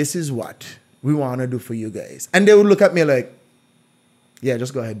 "This is what we want to do for you guys," and they would look at me like, "Yeah,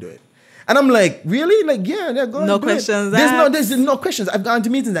 just go ahead and do it." And I'm like, really? Like, yeah, go ahead. No questions asked. There's no questions. I've gone to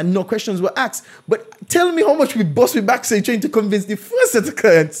meetings and no questions were asked. But tell me how much we bust we backstage trying to convince the first set of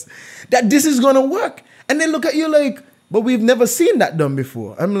clients that this is going to work. And they look at you like, but we've never seen that done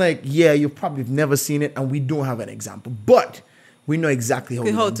before. I'm like, yeah, you probably have never seen it and we don't have an example. But we know exactly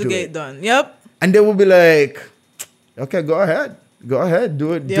how to get it done. Yep. And they will be like, okay, go ahead. Go ahead.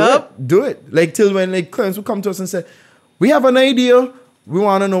 Do it. Yep. Do it. Like, till when like clients will come to us and say, we have an idea. We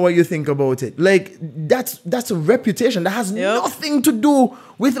want to know what you think about it. Like, that's a reputation. That has nothing to do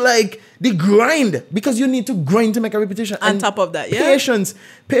with, like, the grind. Because you need to grind to make a reputation. On top of that,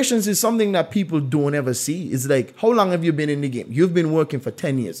 Patience is something that people don't ever see. It's like, how long have you been in the game? You've been working for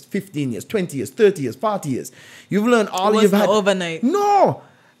 10 years, 15 years, 20 years, 30 years, 40 years. You've learned all you've had. Overnight. No.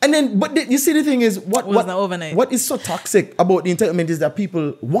 And then, but you see, the thing is, what is so toxic about the entitlement is that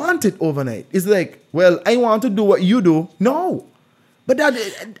people want it overnight. It's like, well, I want to do what you do. No. But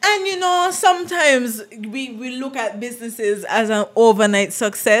and you know, sometimes we look at businesses as an overnight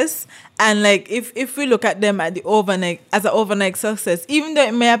success, and like if we look at them at as an overnight success, even though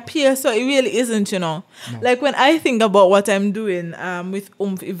it may appear so, it really isn't. You know, like when I think about what I'm doing with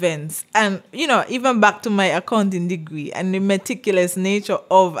Oomph events, and you know, even back to my accounting degree and the meticulous nature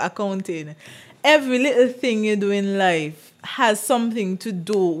of accounting, every little thing you do in life has something to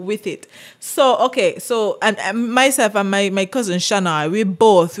do with it. So and myself and my cousin Shana, we're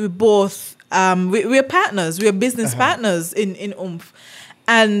partners. We're business partners in Oomph,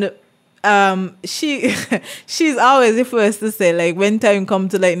 and she's always the first to say, like, when time come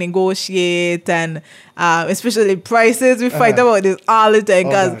to like negotiate and especially prices, we fight about this all the time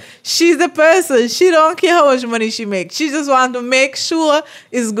because she's the person. She don't care how much money she makes. She just want to make sure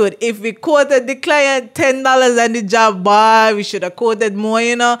it's good. If we quoted the client $10 and the job, boy, we should have quoted more,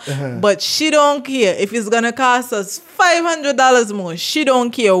 you know. But she don't care if it's gonna cost us $500 more. She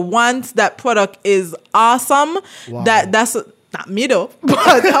don't care. Once that product is awesome, that's not me though, but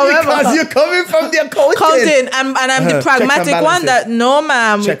however, because you're coming from the accounting, and I'm the pragmatic one that no,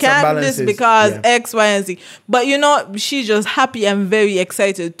 ma'am, we can't do this because X, Y, and Z. But you know, she's just happy and very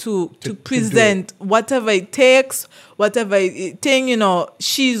excited to present whatever it takes, whatever thing, you know,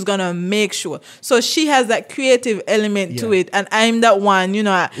 she's gonna make sure. So she has that creative element to it, and I'm that one, you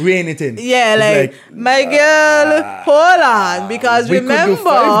know, rein it in. Yeah, like my girl, hold on, because we remember, could do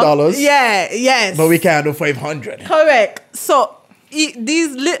 $5. Yes, but we can't do $500. Correct. So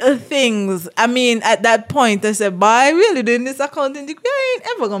these little things, I mean, at that point, I said, "Boy, I really doing this accounting degree, I ain't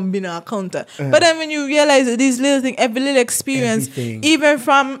ever gonna be an accountant." But then when you realize that these little things, every little experience, even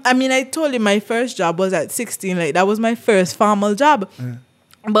from, I mean, I told you my first job was at 16, like that was my first formal job.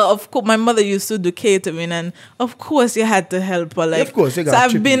 But of course, my mother used to do catering, and of course, you had to help her. Like, of course, you got. So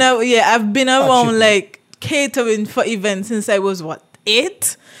I've been around like catering for events since I was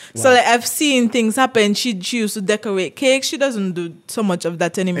 8. Wow. So like I've seen things happen. She used to decorate cakes. She doesn't do so much of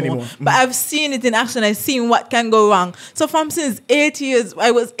that anymore. But I've seen it in action. I've seen what can go wrong. So since 8 years,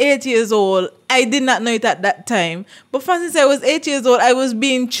 I was 8 years old. I did not know it at that time. But since I was 8 years old, I was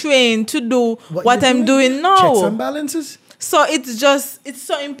being trained to do what I'm doing now. Checks and balances. So it's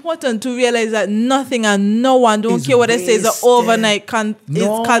so important to realize that nothing and no one, don't care what I say, is an overnight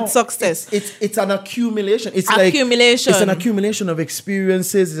success. It's an accumulation. It's accumulation. It's an accumulation of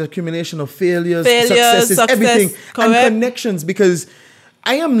experiences. It's an accumulation of failures, successes, everything, correct. And connections. Because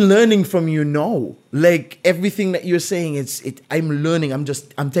I am learning from you now. Like everything that you're saying, I'm learning. I'm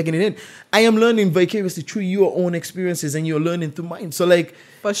taking it in. I am learning vicariously through your own experiences, and you're learning through mine. So like,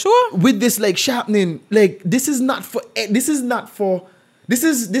 for sure, with this like sharpening, like this isn't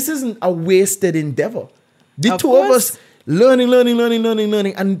a wasted endeavor. The two of us,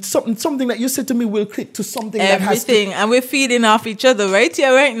 learning, and something that you said to me will click to something everything, that has to, and we're feeding off each other right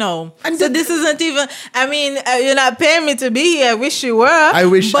here, right now. And so this isn't even. I mean, you're not paying me to be here. I wish you were. I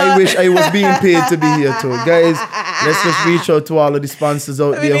wish I was being paid to be here too, guys. Let's just reach out to all of the sponsors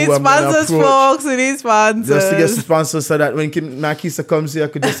out there. We need sponsors, folks. We need sponsors. Just to get sponsors so that when Nakisa comes here, I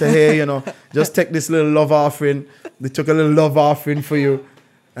could just say, hey, just take this little love offering. They took a little love offering for you.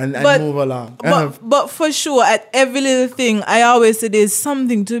 And move along. But for sure, at every little thing, I always say there's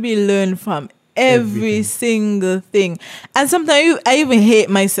something to be learned from every single thing. And sometimes I even hate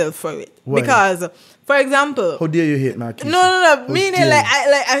myself for it. Why? Because, for example... How dare you hate Marquis? No. Meaning,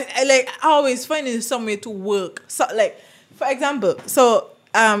 I always finding some way to work. So, for example,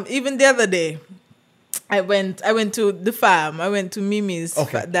 even the other day, I went to the farm. I went to Mimi's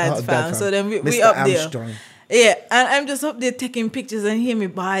dad's farm. So then we up Armstrong. there. Yeah, and I'm just up there taking pictures and hear me,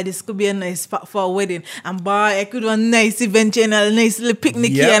 boy, this could be a nice spot for a wedding. And boy, I could do a nice event and a nice little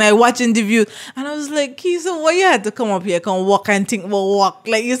picnic here, and I watching the view. And I was like, Kisa, why you had to come up here, come walk and think about walk?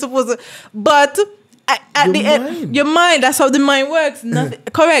 Like you're supposed to. But at the end, your mind, that's how the mind works. Nothing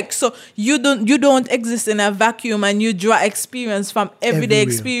correct. So you don't exist in a vacuum, and you draw experience from everyday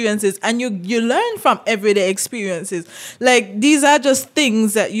experiences, and you learn from everyday experiences. Like these are just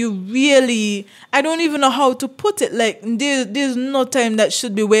things that you really, I don't even know how to put it. Like there's no time that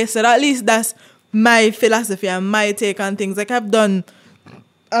should be wasted. At least that's my philosophy and my take on things. Like I've done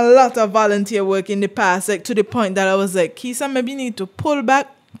a lot of volunteer work in the past, like to the point that I was like, Kisa, maybe you need to pull back.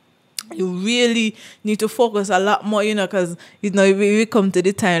 You really need to focus a lot more, because we come to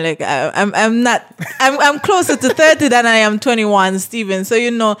the time like I'm closer to 30 than I am 21, Stephen. So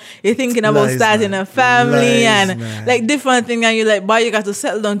you're thinking about starting a family and like different things, and you're like, boy, you got to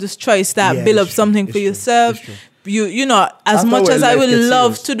settle down, just try build up something for yourself. You know, as much as I would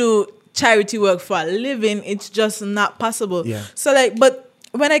love to do charity work for a living, it's just not possible. Yeah. So but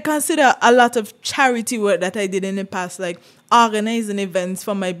when I consider a lot of charity work that I did in the past, like organizing events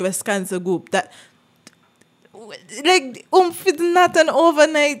for my breast cancer group, that it's not an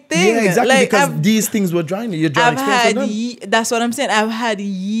overnight thing. Yeah, exactly, because these things were drawing you. You're drawing experience from them. That's what I'm saying. I've had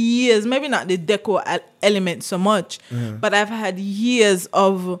years, maybe not the deco element so much, but I've had years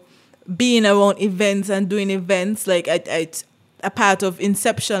of being around events and doing events. Like a part of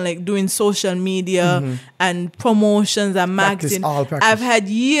Inception, like doing social media and promotions and marketing. Practice. I've had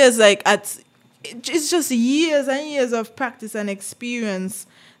years, it's just years and years of practice and experience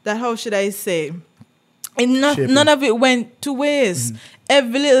that, how should I say, none of it went to waste.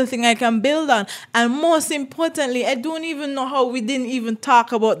 Every little thing I can build on. And most importantly, I don't even know how we didn't even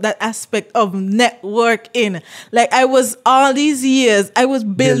talk about that aspect of networking. Like all these years, I was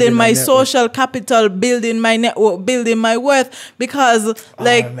building my social capital, building my network, building my worth, because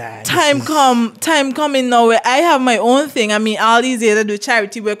time coming now where I have my own thing. I mean, all these years I do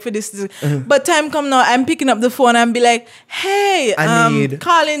charity work for this. But time come now, I'm picking up the phone and be like, hey,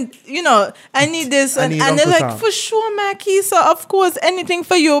 calling, I need this. And they're like, for sure, Mackie. So of course, anything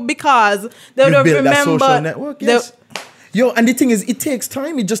for you, because they would have remembered that social network. Yes. And the thing is, it takes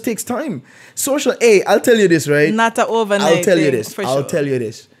time. It just takes time. Social, I'll tell you this, right? Not an overnight. I'll tell you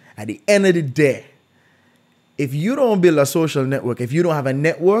this. At the end of the day, if you don't build a social network, if you don't have a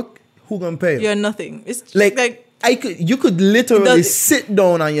network, who gonna pay you? You're nothing. It's you could literally sit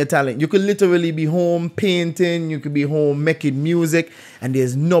down on your talent. You could literally be home painting. You could be home making music, and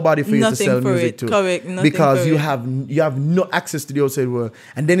there's nobody for you to sell music to. Correct. Because you have no access to the outside world.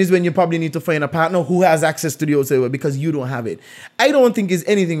 And then is when you probably need to find a partner who has access to the outside world, because you don't have it. I don't think there's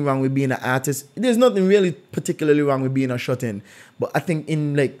anything wrong with being an artist. There's nothing really particularly wrong with being a shut-in. But I think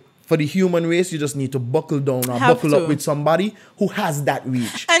for the human race, you just need to buckle down or buckle up with somebody who has that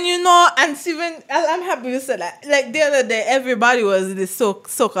reach. And and Steven, I'm happy you said that. Like the other day, everybody was this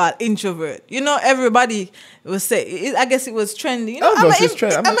so-called introvert. Everybody was saying, I guess it was trendy. I'm an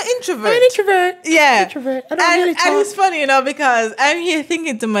introvert. I'm an introvert. Yeah. Introvert. I don't really talk. And it's funny, because I'm here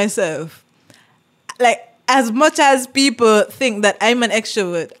thinking to myself, like, as much as people think that I'm an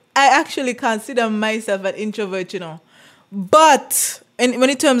extrovert, I actually consider myself an introvert, But and when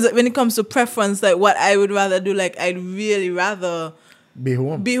it comes to preference, like what I would rather do, like I'd really rather be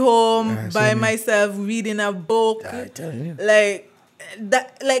home by myself, reading a book. I tell you. Like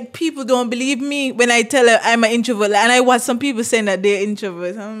that, like people don't believe me when I tell them I'm an introvert, and I watch some people saying that they're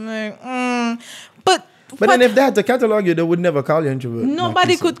introverts. I'm like, but But then if they had to catalog you, they would never call you introvert.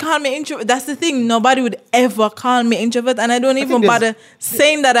 Nobody could call me introvert. That's the thing. Nobody would ever call me introvert. And I don't even bother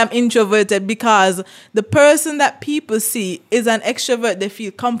saying that I'm introverted, because the person that people see is an extrovert. They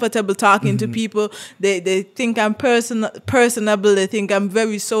feel comfortable talking to people. They think I'm personable. They think I'm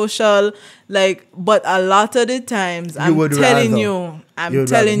very social. Like, but a lot of the times, I would rather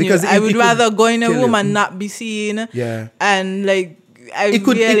go in a room and not be seen. Yeah. And like, it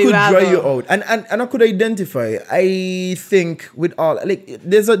could dry you out, and I could identify. I think with all, like,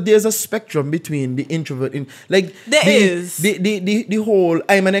 there's a spectrum between the introvert in, like, the whole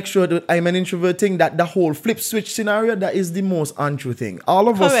I'm an extrovert, I'm an introvert thing, that the whole flip switch scenario, that is the most untrue thing. All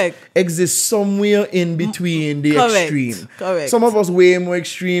of us exist somewhere in between the extreme. Correct. Some of us way more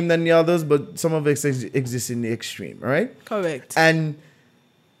extreme than the others, but some of us exist in the extreme, right? Correct. And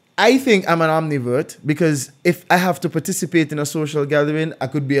I think I'm an omnivert, because if I have to participate in a social gathering, I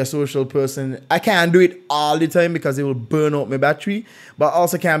could be a social person. I can't do it all the time because it will burn out my battery, but I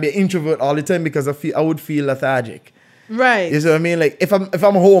also can't be an introvert all the time because I would feel lethargic. Right. You see what I mean? Like, if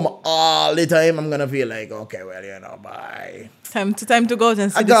I'm home all the time, I'm gonna feel like, okay, well, bye. Time to go out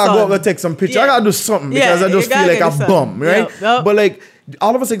and see I gotta go take some pictures. I gotta do something because I just feel like a bum, right? Yep. But like,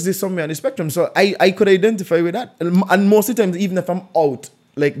 all of us exist somewhere on the spectrum, so I could identify with that. And most of the times, even if I'm out,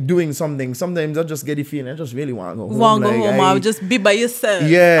 like, doing something, sometimes I just get the feeling I just really want to go home. I'll just be by yourself.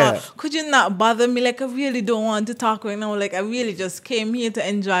 Yeah. Could you not bother me? Like, I really don't want to talk right now. Like, I really just came here to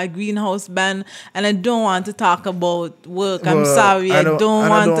enjoy Greenhouse Band, and I don't want to talk about work. I'm sorry. I don't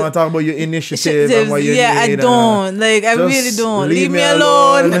want to talk about your initiative and what you need. I don't. Like, I really don't. Leave me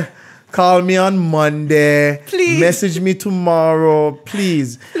alone. Call me on Monday. Please. Message me tomorrow.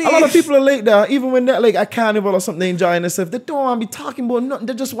 Please. A lot of people are like that. Even when they're like a carnival or something, enjoying themselves, they don't want to be talking about nothing.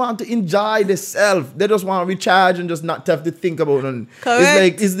 They just want to enjoy themselves. They just want to recharge and just not have to think about nothing.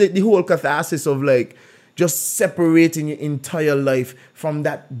 Correct. It's the whole catharsis of like just separating your entire life from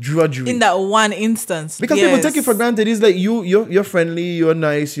that drudgery. In that one instance. Because people take it for granted. It's like you're friendly, you're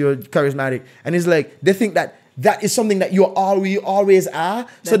nice, you're charismatic. And it's like they think that is something that you always are.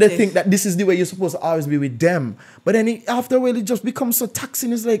 So they think that this is the way you're supposed to always be with them. But then after a while, it just becomes so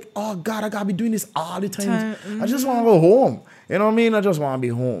taxing. It's like, oh God, I gotta be doing this all the time. I just want to go home. You know what I mean? I just want to be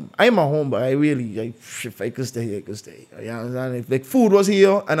home. I'm at home, but if I could stay, I could stay. You understand? If like food was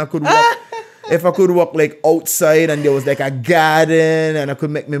here and I could walk, if I could walk like outside and there was like a garden and I could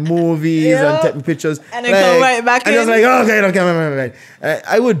make me movies and take me pictures. And then come right back in. I was like, okay.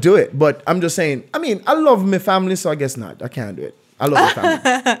 I would do it, but I'm just saying, I mean, I love my family, so I guess not. I can't do it. I love my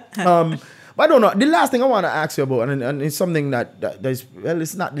family. But I don't know. The last thing I want to ask you about, and it's something that is, well,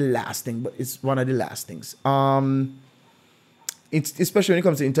 it's not the last thing, but it's one of the last things. It's especially when it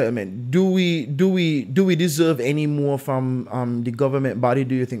comes to entitlement. Do we deserve any more from the government body?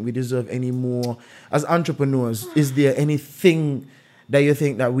 Do you think we deserve any more as entrepreneurs? Is there anything that you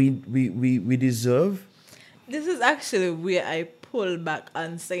think that we deserve? This is actually where I pull back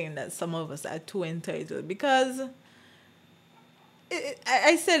on saying that some of us are too entitled, because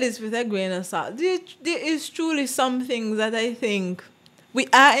I said this with a grain of salt. There is truly some things that I think we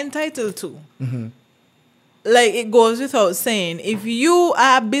are entitled to. Mm-hmm. Like, it goes without saying, if you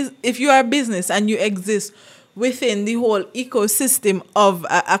are a business and you exist within the whole ecosystem of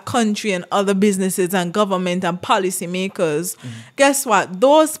a country and other businesses and government and policymakers, guess what?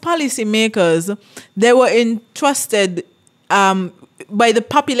 Those policymakers, they were entrusted by the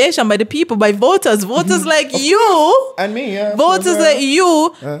population, by the people, by voters like you and me, voters like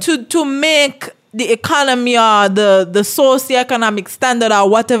you, to make the economy or the socioeconomic standard or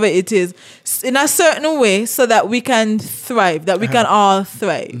whatever it is in a certain way so that we can thrive, that we can all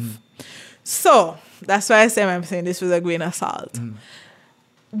thrive. So that's why I'm saying this with a grain of salt.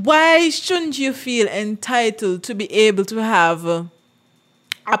 Why shouldn't you feel entitled to be able to have a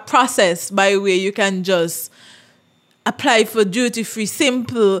process by where you can just apply for duty-free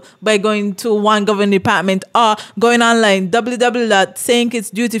simple by going to one government department or going online,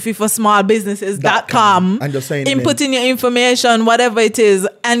 www.sayingkidsdutyfreeforsmallbusinesses.com, and just saying inputting your information, whatever it is,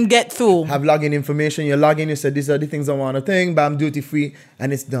 and get through. Have login information, you log in, you say, these are the things I want to think, bam, duty-free,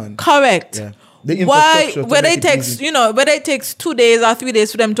 and it's done. Correct. Yeah. Whether it takes 2 days or 3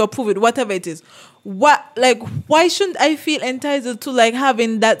 days for them to approve it, whatever it is. Why shouldn't I feel entitled to like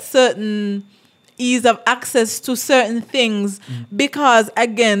having that certain ease of access to certain things? Because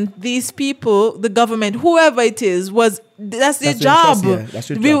again, these people, the government, whoever it is, that's their job.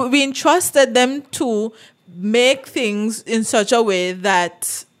 We entrusted them to make things in such a way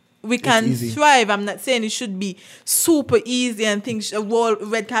that we can thrive. I'm not saying it should be super easy and things,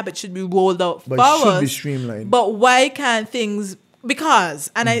 red carpet should be rolled out but for us. It should be streamlined. But why can't things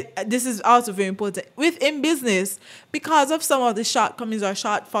Because, and this is also very important, within business, because of some of the shortcomings or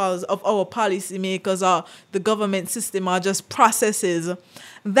shortfalls of our policymakers or the government system or just processes,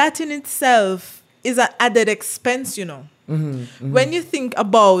 that in itself is an added expense, you know. When you think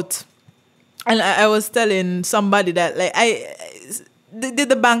about, and I was telling somebody that, like,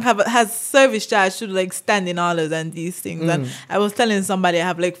 the bank has service charge to like standing orders and these things. And I was telling somebody I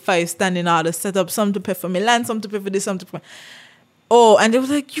have like 5 standing orders set up, some to pay for my land, some to pay for this, some to pay. Oh, and they was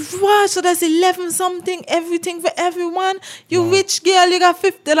like, what? So that's 11 something, everything for everyone. You rich girl, you got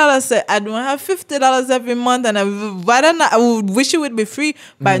 $50. Say, I don't have $50 every month, and I would wish it would be free,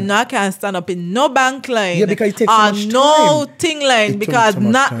 but now I can't stand up in no bank line. Yeah, because it takes so much no time. thing line, because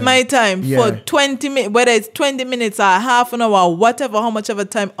not my time. For 20 minutes, whether it's 20 minutes or half an hour, whatever, how much of a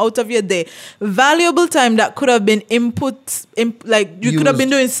time out of your day, valuable time that could have been like you could have been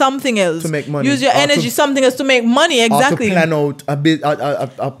doing something else to make money. Use your energy, something else to make money. Exactly. Or to plan out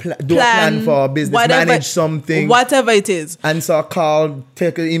a plan for a business, whatever, manage something, whatever it is. Answer a call,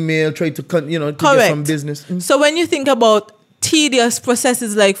 take an email, try to to get some business. So when you think about tedious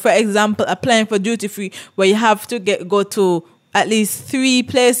processes, like for example, applying for duty free, where you have to go to at least 3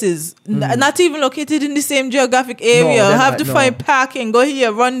 places, not even located in the same geographic area. Have to find parking, go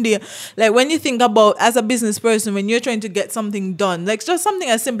here, run there. Like when you think about, as a business person, when you're trying to get something done, like just something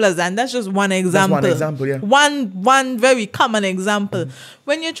as simple as that, and that's just one example. That's one example, yeah. One very common example.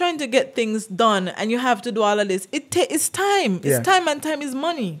 When you're trying to get things done and you have to do all of this, it's time. It's time, and time is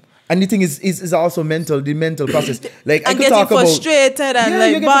money. And the thing is also the mental process. Like I and could talk frustrated about,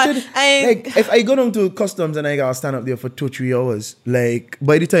 and like if I go down to customs and I gotta stand up there for 2-3 hours, like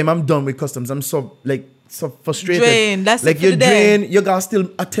by the time I'm done with customs, I'm so frustrated. Drained. That's like you're drained. You gotta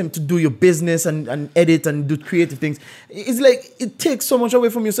still attempt to do your business and edit and do creative things. It's like it takes so much away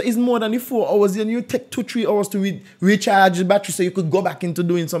from you. So it's more than the 4 hours. And you take 2-3 hours to recharge the battery so you could go back into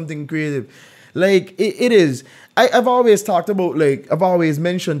doing something creative. Like it is. I've always talked about, like, I've always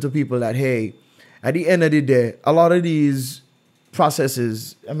mentioned to people that, hey, at the end of the day, a lot of these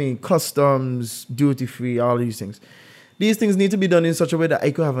processes, I mean, customs, duty free, all these things need to be done in such a way that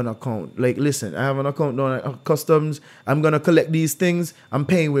I could have an account. Like, listen, I have an account on customs. I'm gonna collect these things. I'm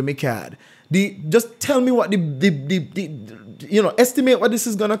paying with my card. Just tell me what estimate what this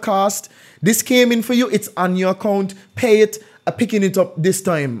is gonna cost. This came in for you. It's on your account. Pay it. I'm picking it up this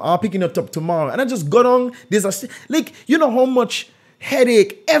time. I'm picking it up tomorrow. And I just got on. Like, you know how much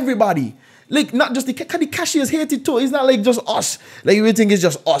headache everybody. Like, not just the cashiers hate it too. It's not like just us. Like, you think it's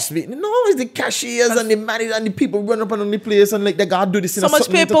just us. No, it's the cashiers and the managers and the people run up on the place and like they gotta do this in so much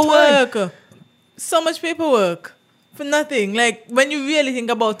paperwork. So much paperwork. For nothing. Like, when you really think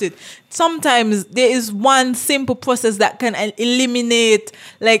about it, sometimes there is one simple process that can eliminate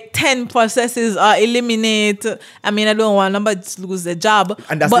like 10 processes or eliminate. I mean, I don't want nobody to lose their job.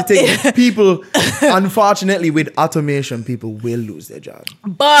 And that's the thing. People, unfortunately, with automation, people will lose their job.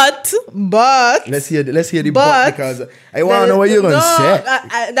 But let's hear the but because I want to know what you're going to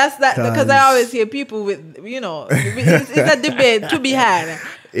say. That's that, because I always hear people with, it's a debate to be had.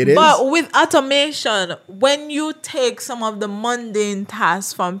 It is. But with automation, when you take some of the mundane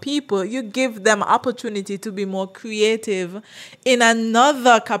tasks from people, you give them opportunity to be more creative in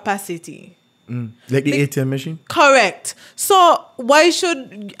another capacity. Like the ATM machine? Correct. So why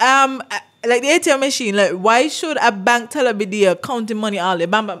should like the ATM machine, like why should a bank teller be there counting money all day?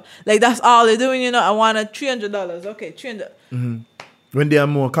 Bam, bam. Like that's all they're doing, I want a $300. Okay, $300. When there are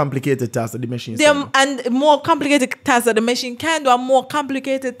more complicated tasks that the machine can. And more complicated tasks that the machine can do, are more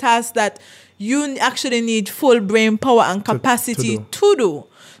complicated tasks that you actually need full brain power and capacity to do.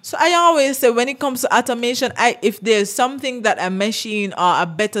 So I always say, when it comes to automation, if there's something that a machine or a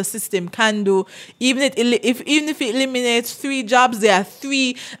better system can do, even if it eliminates 3 jobs, there are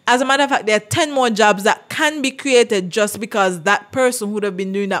 3. As a matter of fact, there are 10 more jobs that can be created just because that person who would have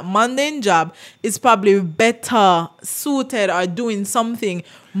been doing that mundane job is probably better suited or doing something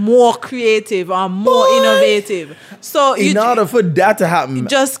more creative or more innovative. So in order for that to happen,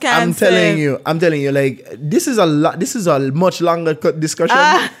 just can't. I'm telling you, like this is a much longer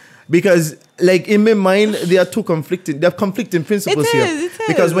discussion because, like, in my mind, there are conflicting principles here.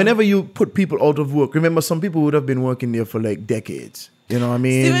 Because whenever you put people out of work, remember, some people would have been working there for like decades. You know what I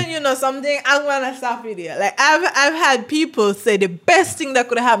mean? Steven, something, I'm gonna stop with you. Like I've had people say the best thing that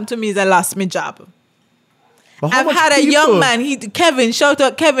could have happened to me is I lost my job. I've had a young man, Kevin, shout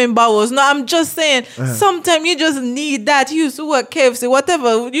out Kevin Bowers. No, I'm just saying, sometimes you just need that. He used to work KFC,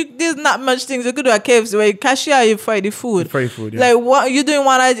 whatever. There's not much things you could do at KFC where you cashier, you fry the food. Yeah. Like, what you doing?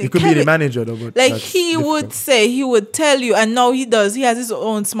 You could be the manager, though. But like, he would tell you, and now he does. He has his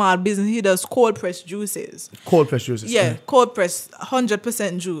own small business. He does cold pressed juices. Cold pressed juices? Yeah, cold pressed,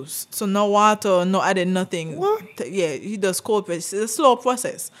 100% juice. So no water, no added nothing. What? Yeah, he does cold press. It's a slow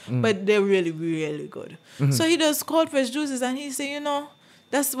process, but they're really, really good. So he does cold pressed juices, and he say,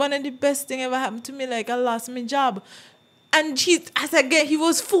 that's one of the best thing ever happened to me. Like, I lost my job. And he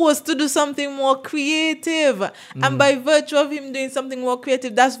was forced to do something more creative. And by virtue of him doing something more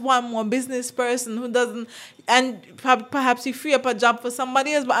creative, that's one more business person who doesn't, and perhaps you free up a job for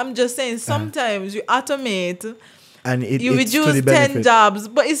somebody else. But I'm just saying, sometimes you automate and you reduce 10 jobs,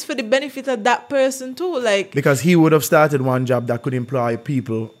 but it's for the benefit of that person too. Like, because he would have started one job that could employ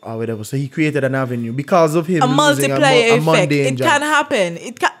people or whatever. So he created an avenue because of him a losing multiplier a effect. mundane It job. can happen.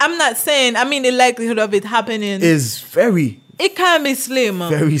 I'm not saying, the likelihood of it happening is very, it can be slim.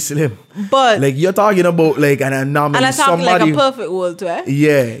 very slim. But like, you're talking about like an anomaly. And I'm talking like a perfect world too, eh?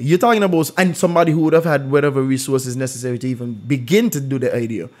 Yeah, you're talking about and somebody who would have had whatever resources necessary to even begin to do the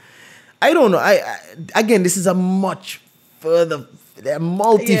idea. I don't know. I again, this is a much further,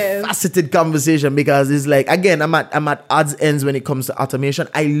 multifaceted conversation, because it's like, again, I'm at odds ends when it comes to automation.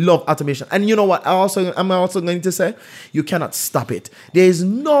 I love automation, and you know what? I'm also going to say, you cannot stop it. There is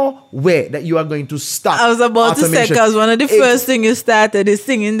no way that you are going to stop. I was about to say, because one of the first things you started is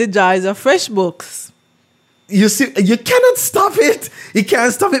singing the jars of FreshBooks. You see, you cannot stop it. You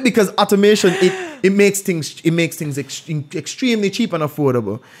can't stop it, because automation it makes things extremely cheap and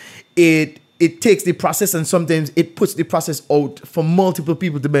affordable. It takes the process, and sometimes it puts the process out for multiple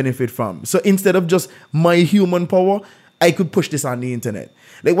people to benefit from. So instead of just my human power, I could push this on the internet.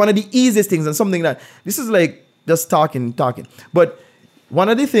 Like, one of the easiest things, and something that, this is like just talking. But one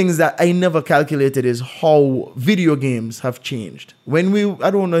of the things that I never calculated is how video games have changed. I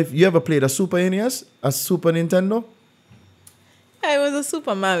don't know if you ever played a Super NES, a Super Nintendo. It was a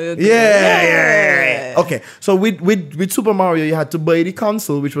Super Mario game. Yeah. Okay, so with Super Mario, you had to buy the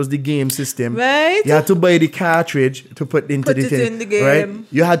console, which was the game system. Right. You had to buy the cartridge to put into the thing. In the game. Right.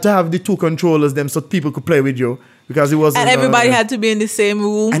 You had to have the two controllers, so people could play with you, because it wasn't. And everybody had to be in the same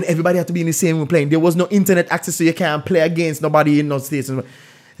room. And everybody had to be in the same room playing. There was no internet access, so you can't play against nobody in those states.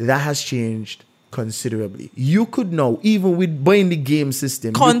 That has changed considerably. You could now, even with buying the game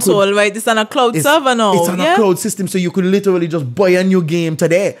system, console, right? It's on a cloud server now. It's on a cloud system, so you could literally just buy a new game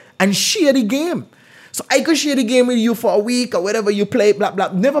today and share the game. So I could share the game with you for a week or whatever you play, blah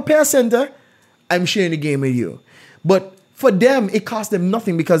blah. Never pay a center. I'm sharing the game with you. But for them, it cost them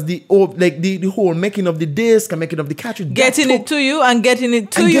nothing, because the whole making of the disc and making of the cartridge, getting it to you,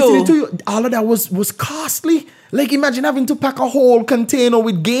 all of that was costly. Like, imagine having to pack a whole container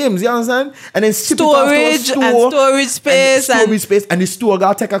with games, you understand? And then ship storage it off to a store, and storage space, and the store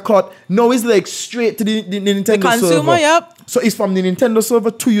gotta take a cut. No, it's like straight to the Nintendo consumer, server. Yep. So it's from the Nintendo server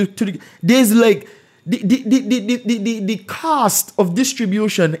to you there's like the cost of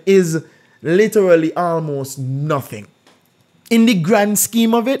distribution is literally almost nothing. In the grand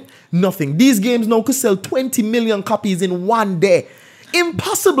scheme of it, nothing. These games now could sell 20 million copies in one day.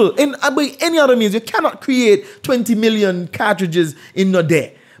 Impossible. By any other means, you cannot create 20 million cartridges in a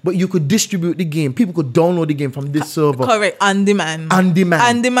day. But you could distribute the game. People could download the game from this server. Correct. On demand.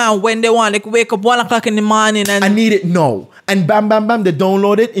 When they want. Like, wake up 1 o'clock in the morning and... I need it now. And bam, bam, bam, they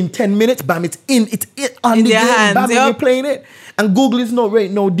download it in 10 minutes. Bam, it's on the game. Hands, bam, you're playing it. And Google is not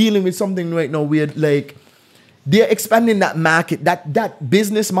right now dealing with something right now weird. Like, they're expanding that market, that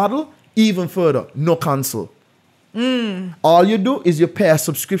business model even further. No console. All you do is you pay a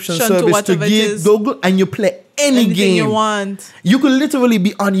subscription service to Google, and you play anything game you want. You could literally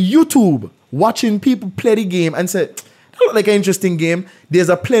be on YouTube watching people play the game and say, that look like an interesting game. There's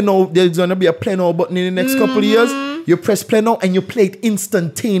gonna be a play now button in the next couple of years. You press play now and you play it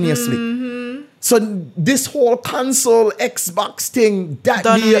instantaneously. So this whole console Xbox thing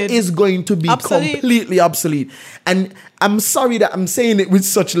is going to be completely obsolete. And I'm sorry that I'm saying it with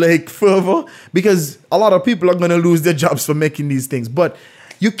such like fervor, because a lot of people are going to lose their jobs for making these things. But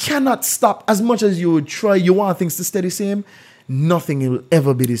you cannot stop, as much as you would try. You want things to stay the same. Nothing will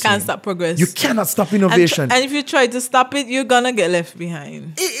ever be the same. Can't stop progress. You cannot stop innovation. And if you try to stop it, you're gonna get left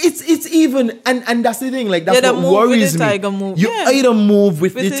behind. It's even, and that's the thing. Like, that's what worries me. You either move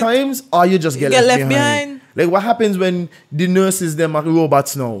with the times, or you just get left behind. Like, what happens when the nurses, them are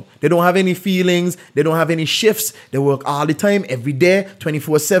robots now? They don't have any feelings. They don't have any shifts. They work all the time, every day,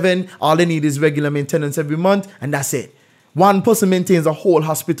 24/7. All they need is regular maintenance every month, and that's it. One person maintains a whole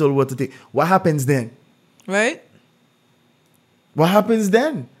hospital worth of things. What happens then? Right? What happens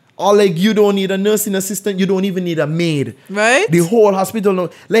then? Or like you don't need a nursing assistant, you don't even need a maid. Right? The whole hospital,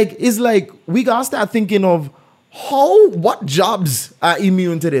 like it's like we gotta start thinking of what jobs are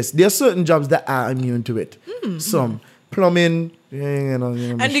immune to this. There are certain jobs that are immune to it. Some plumbing, and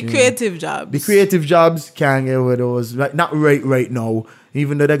the creative jobs. The creative jobs can't get with those. Like not right now.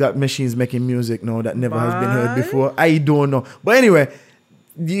 Even though they got machines making music now that never has been heard before. I don't know. But anyway,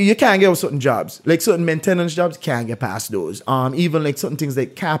 you can't get with certain jobs. Like certain maintenance jobs, can't get past those. Even like certain things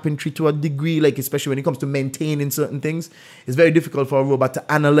like carpentry to a degree, like especially when it comes to maintaining certain things, it's very difficult for a robot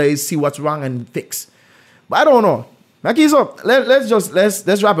to analyze, see what's wrong and fix. But I don't know. Maki, so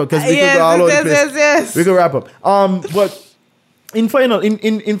let's wrap up because we could go all over the place. Yes. We could wrap up. But in final,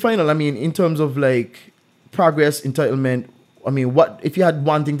 I mean, in terms of like progress, entitlement, I mean, what if you had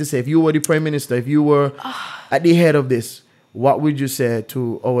one thing to say? If you were the prime minister, if you were at the head of this, what would you say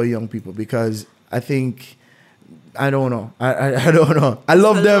to our young people? Because I think, I don't know. I don't know. I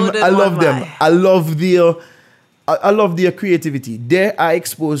love them. I love them. I love their creativity. They are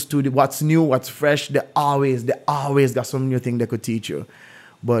exposed to what's new, what's fresh. They always got some new thing they could teach you.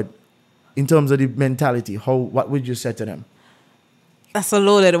 But in terms of the mentality, what would you say to them? That's a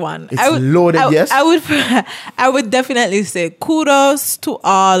loaded one. It's loaded, yes. I would definitely say kudos to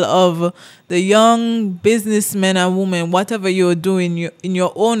all of the young businessmen and women, whatever you're doing in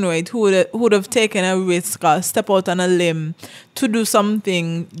your own right, who would have taken a risk or step out on a limb to do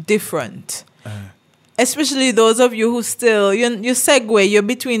something different. Especially those of you who still, you segue, you're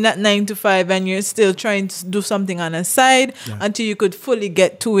between that 9 to 5 and you're still trying to do something on the side until you could fully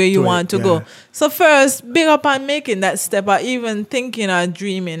get to where you want to go. So first, big up on making that step or even thinking or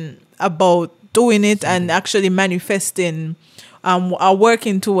dreaming about doing it and actually manifesting or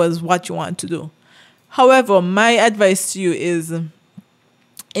working towards what you want to do. However, my advice to you is,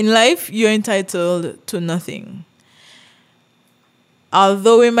 in life, you're entitled to nothing.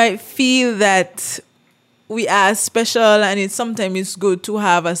 Although we might feel that we are special and sometimes it's good to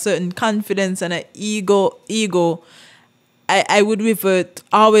have a certain confidence and an ego. I would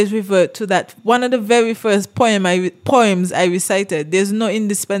always revert to that. One of the very first poems I recited, there's no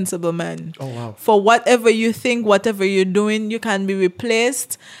indispensable man. Oh, wow. For whatever you think, whatever you're doing, you can be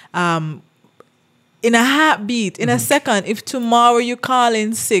replaced in a heartbeat, in a second. If tomorrow you call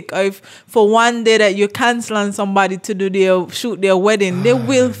in sick, or if for one day that you cancel on somebody to shoot their wedding, they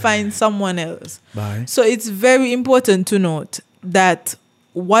will find someone else. Bye. So it's very important to note that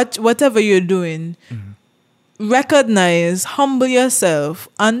whatever you're doing, recognize, humble yourself,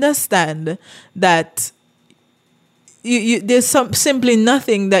 understand that there's simply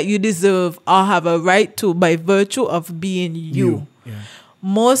nothing that you deserve or have a right to by virtue of being you. Yeah.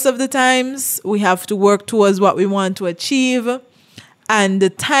 Most of the times, we have to work towards what we want to achieve. And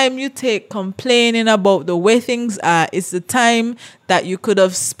the time you take complaining about the way things are is the time that you could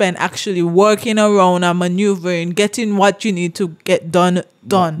have spent actually working around and maneuvering, getting what you need to get done.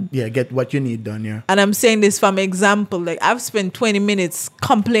 Yeah, get what you need done, yeah. And I'm saying this from example. Like, I've spent 20 minutes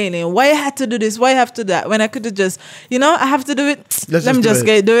complaining. Why I had to do this? Why I have to do that? When I could have just, I have to do it. Let me just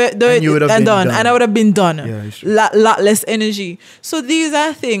do it and done. And I would have been done. Yeah, sure. Lot less energy. So these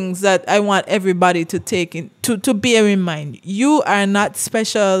are things that I want everybody to take to bear in mind. You are not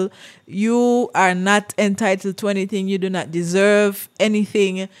special. You are not entitled to anything. You do not deserve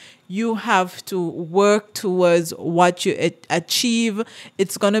anything. You have to work towards what you achieve.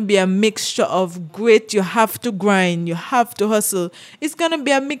 It's going to be a mixture of grit. You have to grind. You have to hustle. It's going to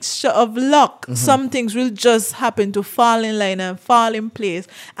be a mixture of luck. Some things will just happen to fall in line and fall in place.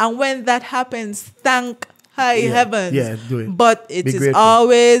 And when that happens, thank high heavens. Yeah, do it. But it is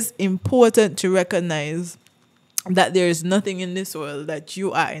always important to recognize that there is nothing in this world that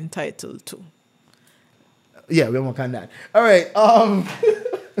you are entitled to. Yeah, we won't on that. All right.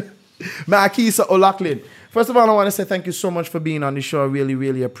 Maakisa O'Loughlin. First of all, I want to say thank you so much for being on the show. I really,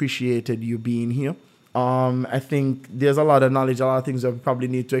 really appreciated you being here. I think there's a lot of knowledge, a lot of things that we probably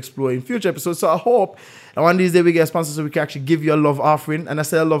need to explore in future episodes. So I hope one of these days we get sponsors so we can actually give you a love offering. And I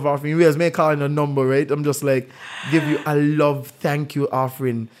say a love offering. We may call it a number, right? I'm just like, give you a love thank you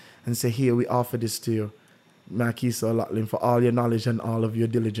offering and say, here, we offer this to you. Maakisa O'Loughlin, for all your knowledge and all of your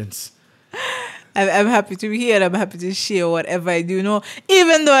diligence. I'm happy to be here. I'm happy to share whatever I do know,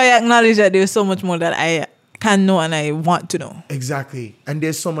 even though I acknowledge that there's so much more that I can know and I want to know. Exactly. And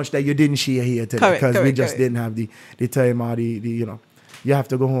there's so much that you didn't share here today because we just didn't have the time or you have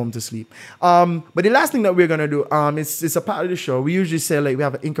to go home to sleep. But the last thing that we're going to do, it's a part of the show. We usually say like we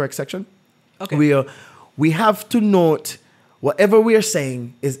have an incorrect section. Okay. We have to note whatever we are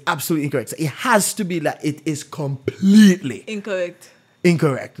saying is absolutely incorrect. So it has to be that it is completely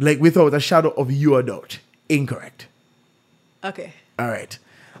incorrect, like without a shadow of your doubt. Incorrect. Okay. All right.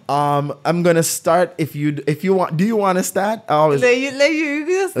 I'm gonna start. If you want, do you want to start? Let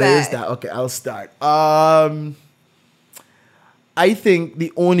you start. Okay, I'll start. I think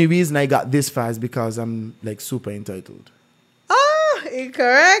the only reason I got this far is because I'm like super entitled. Oh,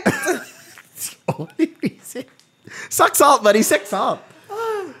 incorrect. It's the only reason. Sucks up, buddy. Sucks up.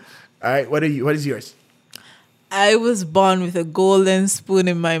 All right. What is yours? I was born with a golden spoon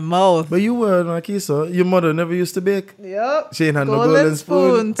in my mouth. But you were, Nakisa. Your mother never used to bake. Yep. She ain't had no golden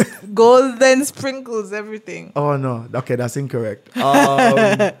spoon. Golden sprinkles, everything. Oh, no. Okay, that's incorrect.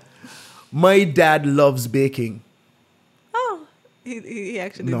 My dad loves baking. Oh, he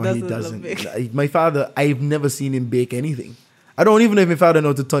actually No, doesn't he doesn't. love baking. My father, I've never seen him bake anything. I don't even know if my father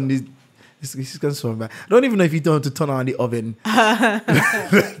knows to turn this. This is concerned, man. I don't even know if he knows to turn on the oven.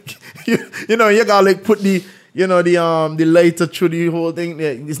 you gotta like put the lighter through the whole thing.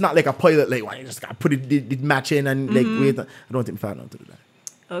 It's not like a pilot, like you just gotta put the match in and like wait. I don't think my father knows to do that.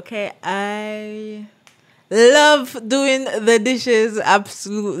 Okay, I love doing the dishes.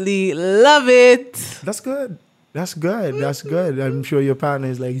 Absolutely love it. That's good. That's good. That's good. I'm sure your partner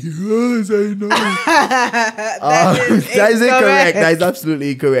is like, yes, I know. That is incorrect. That is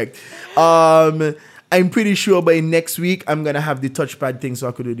absolutely incorrect. I'm pretty sure by next week I'm gonna have the touchpad thing so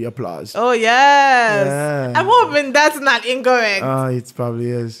I could do the applause. Oh yes. Yeah. I'm hoping that's not incorrect. It probably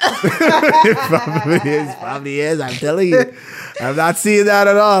is. It probably is. I'm telling you. I'm not seeing that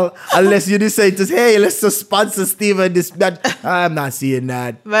at all. Unless you decide to say, hey, let's just sponsor Steven this that. I'm not seeing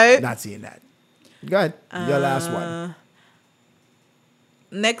that. Right? Not seeing that. Go ahead. Your last one.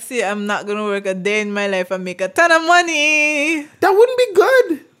 Next year I'm not gonna work a day in my life and make a ton of money. That wouldn't be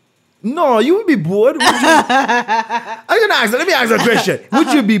good. No, you would be bored. Would you? Let me ask a question.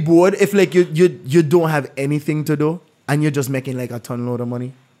 Would you be bored if like you don't have anything to do and you're just making like a ton load of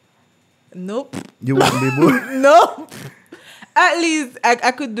money? Nope. You wouldn't be bored? Nope. At least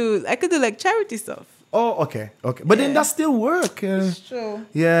I could do like charity stuff. Oh, okay. But then that's still work. It's true.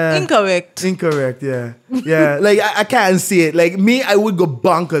 Yeah. Incorrect, yeah. Yeah. Like I can't see it. Like me, I would go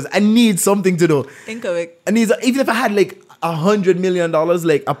bonkers. I need something to do. Incorrect. And even if I had like $100 million,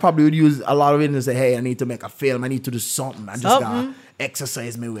 like I probably would use a lot of it and say, hey, I need to make a film. I need to do something. I just gotta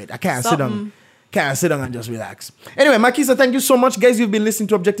exercise my weight. I can't sit down and just relax. Anyway, Makisa, thank you so much. Guys, you've been listening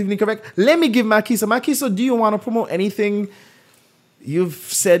to Objectively Incorrect. Let me give Makisa, do you want to promote anything? You've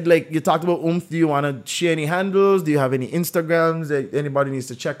said, like, you talked about Oomph. Do you want to share any handles? Do you have any Instagrams that anybody needs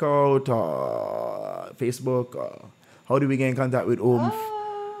to check out? Or Facebook? Or how do we get in contact with Oomph?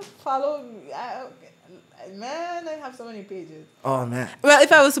 Follow me. Man, I have so many pages. Oh, man. Well,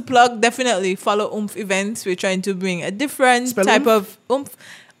 if I was to plug, definitely follow Oomph Events. We're trying to bring a different Spell type Oomph? of Oomph.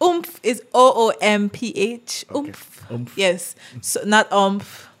 Oomph is OOMPH. Okay. Oomph. Oomph. Yes. So not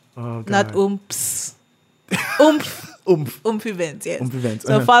Oomph. Oh, God. Not Oomps. Oomph. Oomph. Oomph Events, yes. Oomph Events.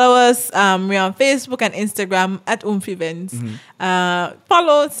 So follow us. We're on Facebook and Instagram at Oomph Events.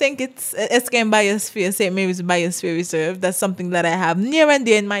 Follow St. Kitts SKM Biosphere, St. Mary's Biosphere Reserve. That's something that I have near and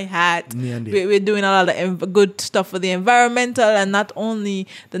dear in my heart. We're doing a lot of good stuff for the environmental and not only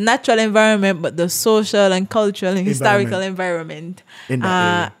the natural environment, but the social and cultural and historical environment. In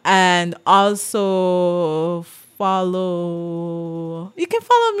that area. And also you can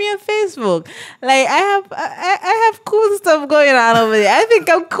follow me on Facebook. Like I have cool stuff going on over there. I think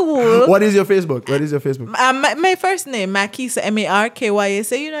I'm cool. What is your Facebook? My first name, Makisa,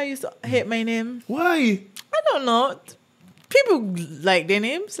 Markysa. You know, I used to hate my name. Why? I don't know. People like their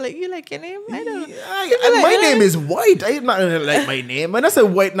names. Like, you like your name? I don't know. My name is White. I not like my name. When I say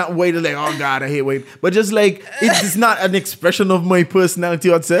white, not white, like, oh God, I hate white. But just like, it's not an expression of my personality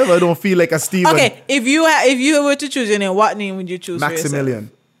whatsoever. I don't feel like a Steven. Okay, if you were to choose your name, what name would you choose Maximilian. for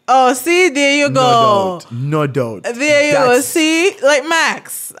yourself? Oh, see, there you go. No doubt. There you go. See, like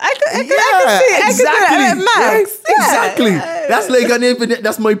Max. I can see. Exactly. Max. Yeah. Exactly. That's like an infinite.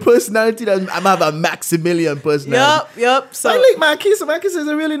 That's my personality. I have a Maximilian personality. Yep. So I like Makisa. Makisa is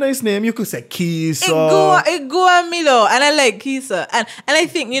a really nice name. You could say Kisa. It go on me though, and I like Kisa, and I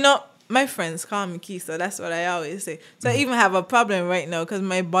think, you know, my friends call me Kisa. That's what I always say. So I even have a problem right now because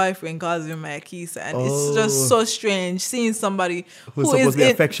my boyfriend calls me my Kisa, and it's just so strange seeing somebody who is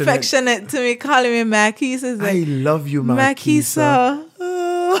affectionate to me calling me my Kisa. Like, I love you, my Kisa.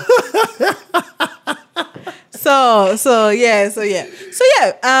 So yeah.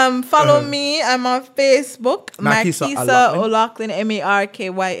 Follow me. I'm on Facebook. Makisa O'Loughlin,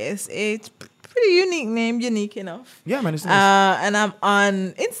 Markysh. Pretty unique name, unique enough. Yeah, man, it's nice. And I'm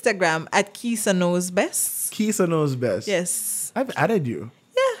on Instagram at Kisa Knows Best. Kisa Knows Best. Yes. I've added you.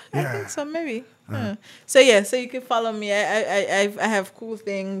 Yeah, I think so, maybe. So you can follow me. I have cool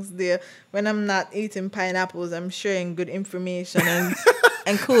things there. When I'm not eating pineapples, I'm sharing good information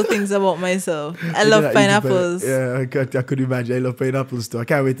and cool things about myself. I love pineapples. Yeah, I could imagine. I love pineapples too. I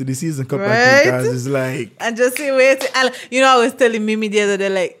can't wait till the season come back because it's like. And just wait. I was telling Mimi the other day,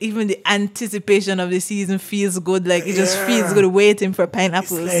 like even the anticipation of the season feels good. Like it just feels good waiting for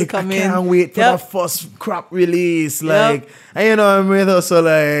pineapples to come in. I can't wait for the first crop release. Like, and I'm with also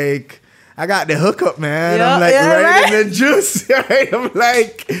like. I got the hookup, man. I'm like right in the juice. I'm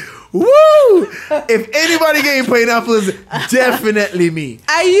like, woo! If anybody getting pineapples, definitely me.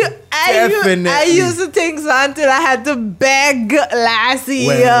 I used to think so until I had to beg last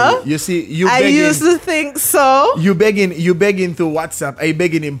year. You see, I used to think so. You begging through WhatsApp. Are you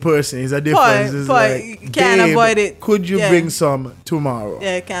begging in person? Is a difference. It's like, can't avoid it. Could you bring some tomorrow?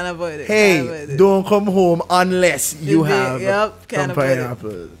 Yeah, can't avoid it. Hey, don't come home unless you have some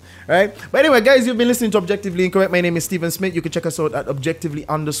pineapples. Right? But anyway, guys, you've been listening to Objectively Incorrect. My name is Stephen Smith. You can check us out at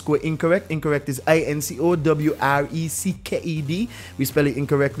Objectively_Incorrect. Incorrect is INCOWRECKED. We spell it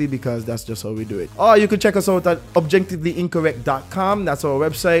incorrectly because that's just how we do it. Or you can check us out at objectivelyincorrect.com. That's our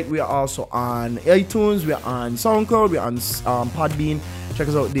website. We are also on iTunes. We are on SoundCloud. We are on Podbean. Check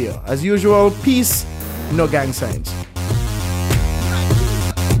us out there. As usual, peace, no gang signs.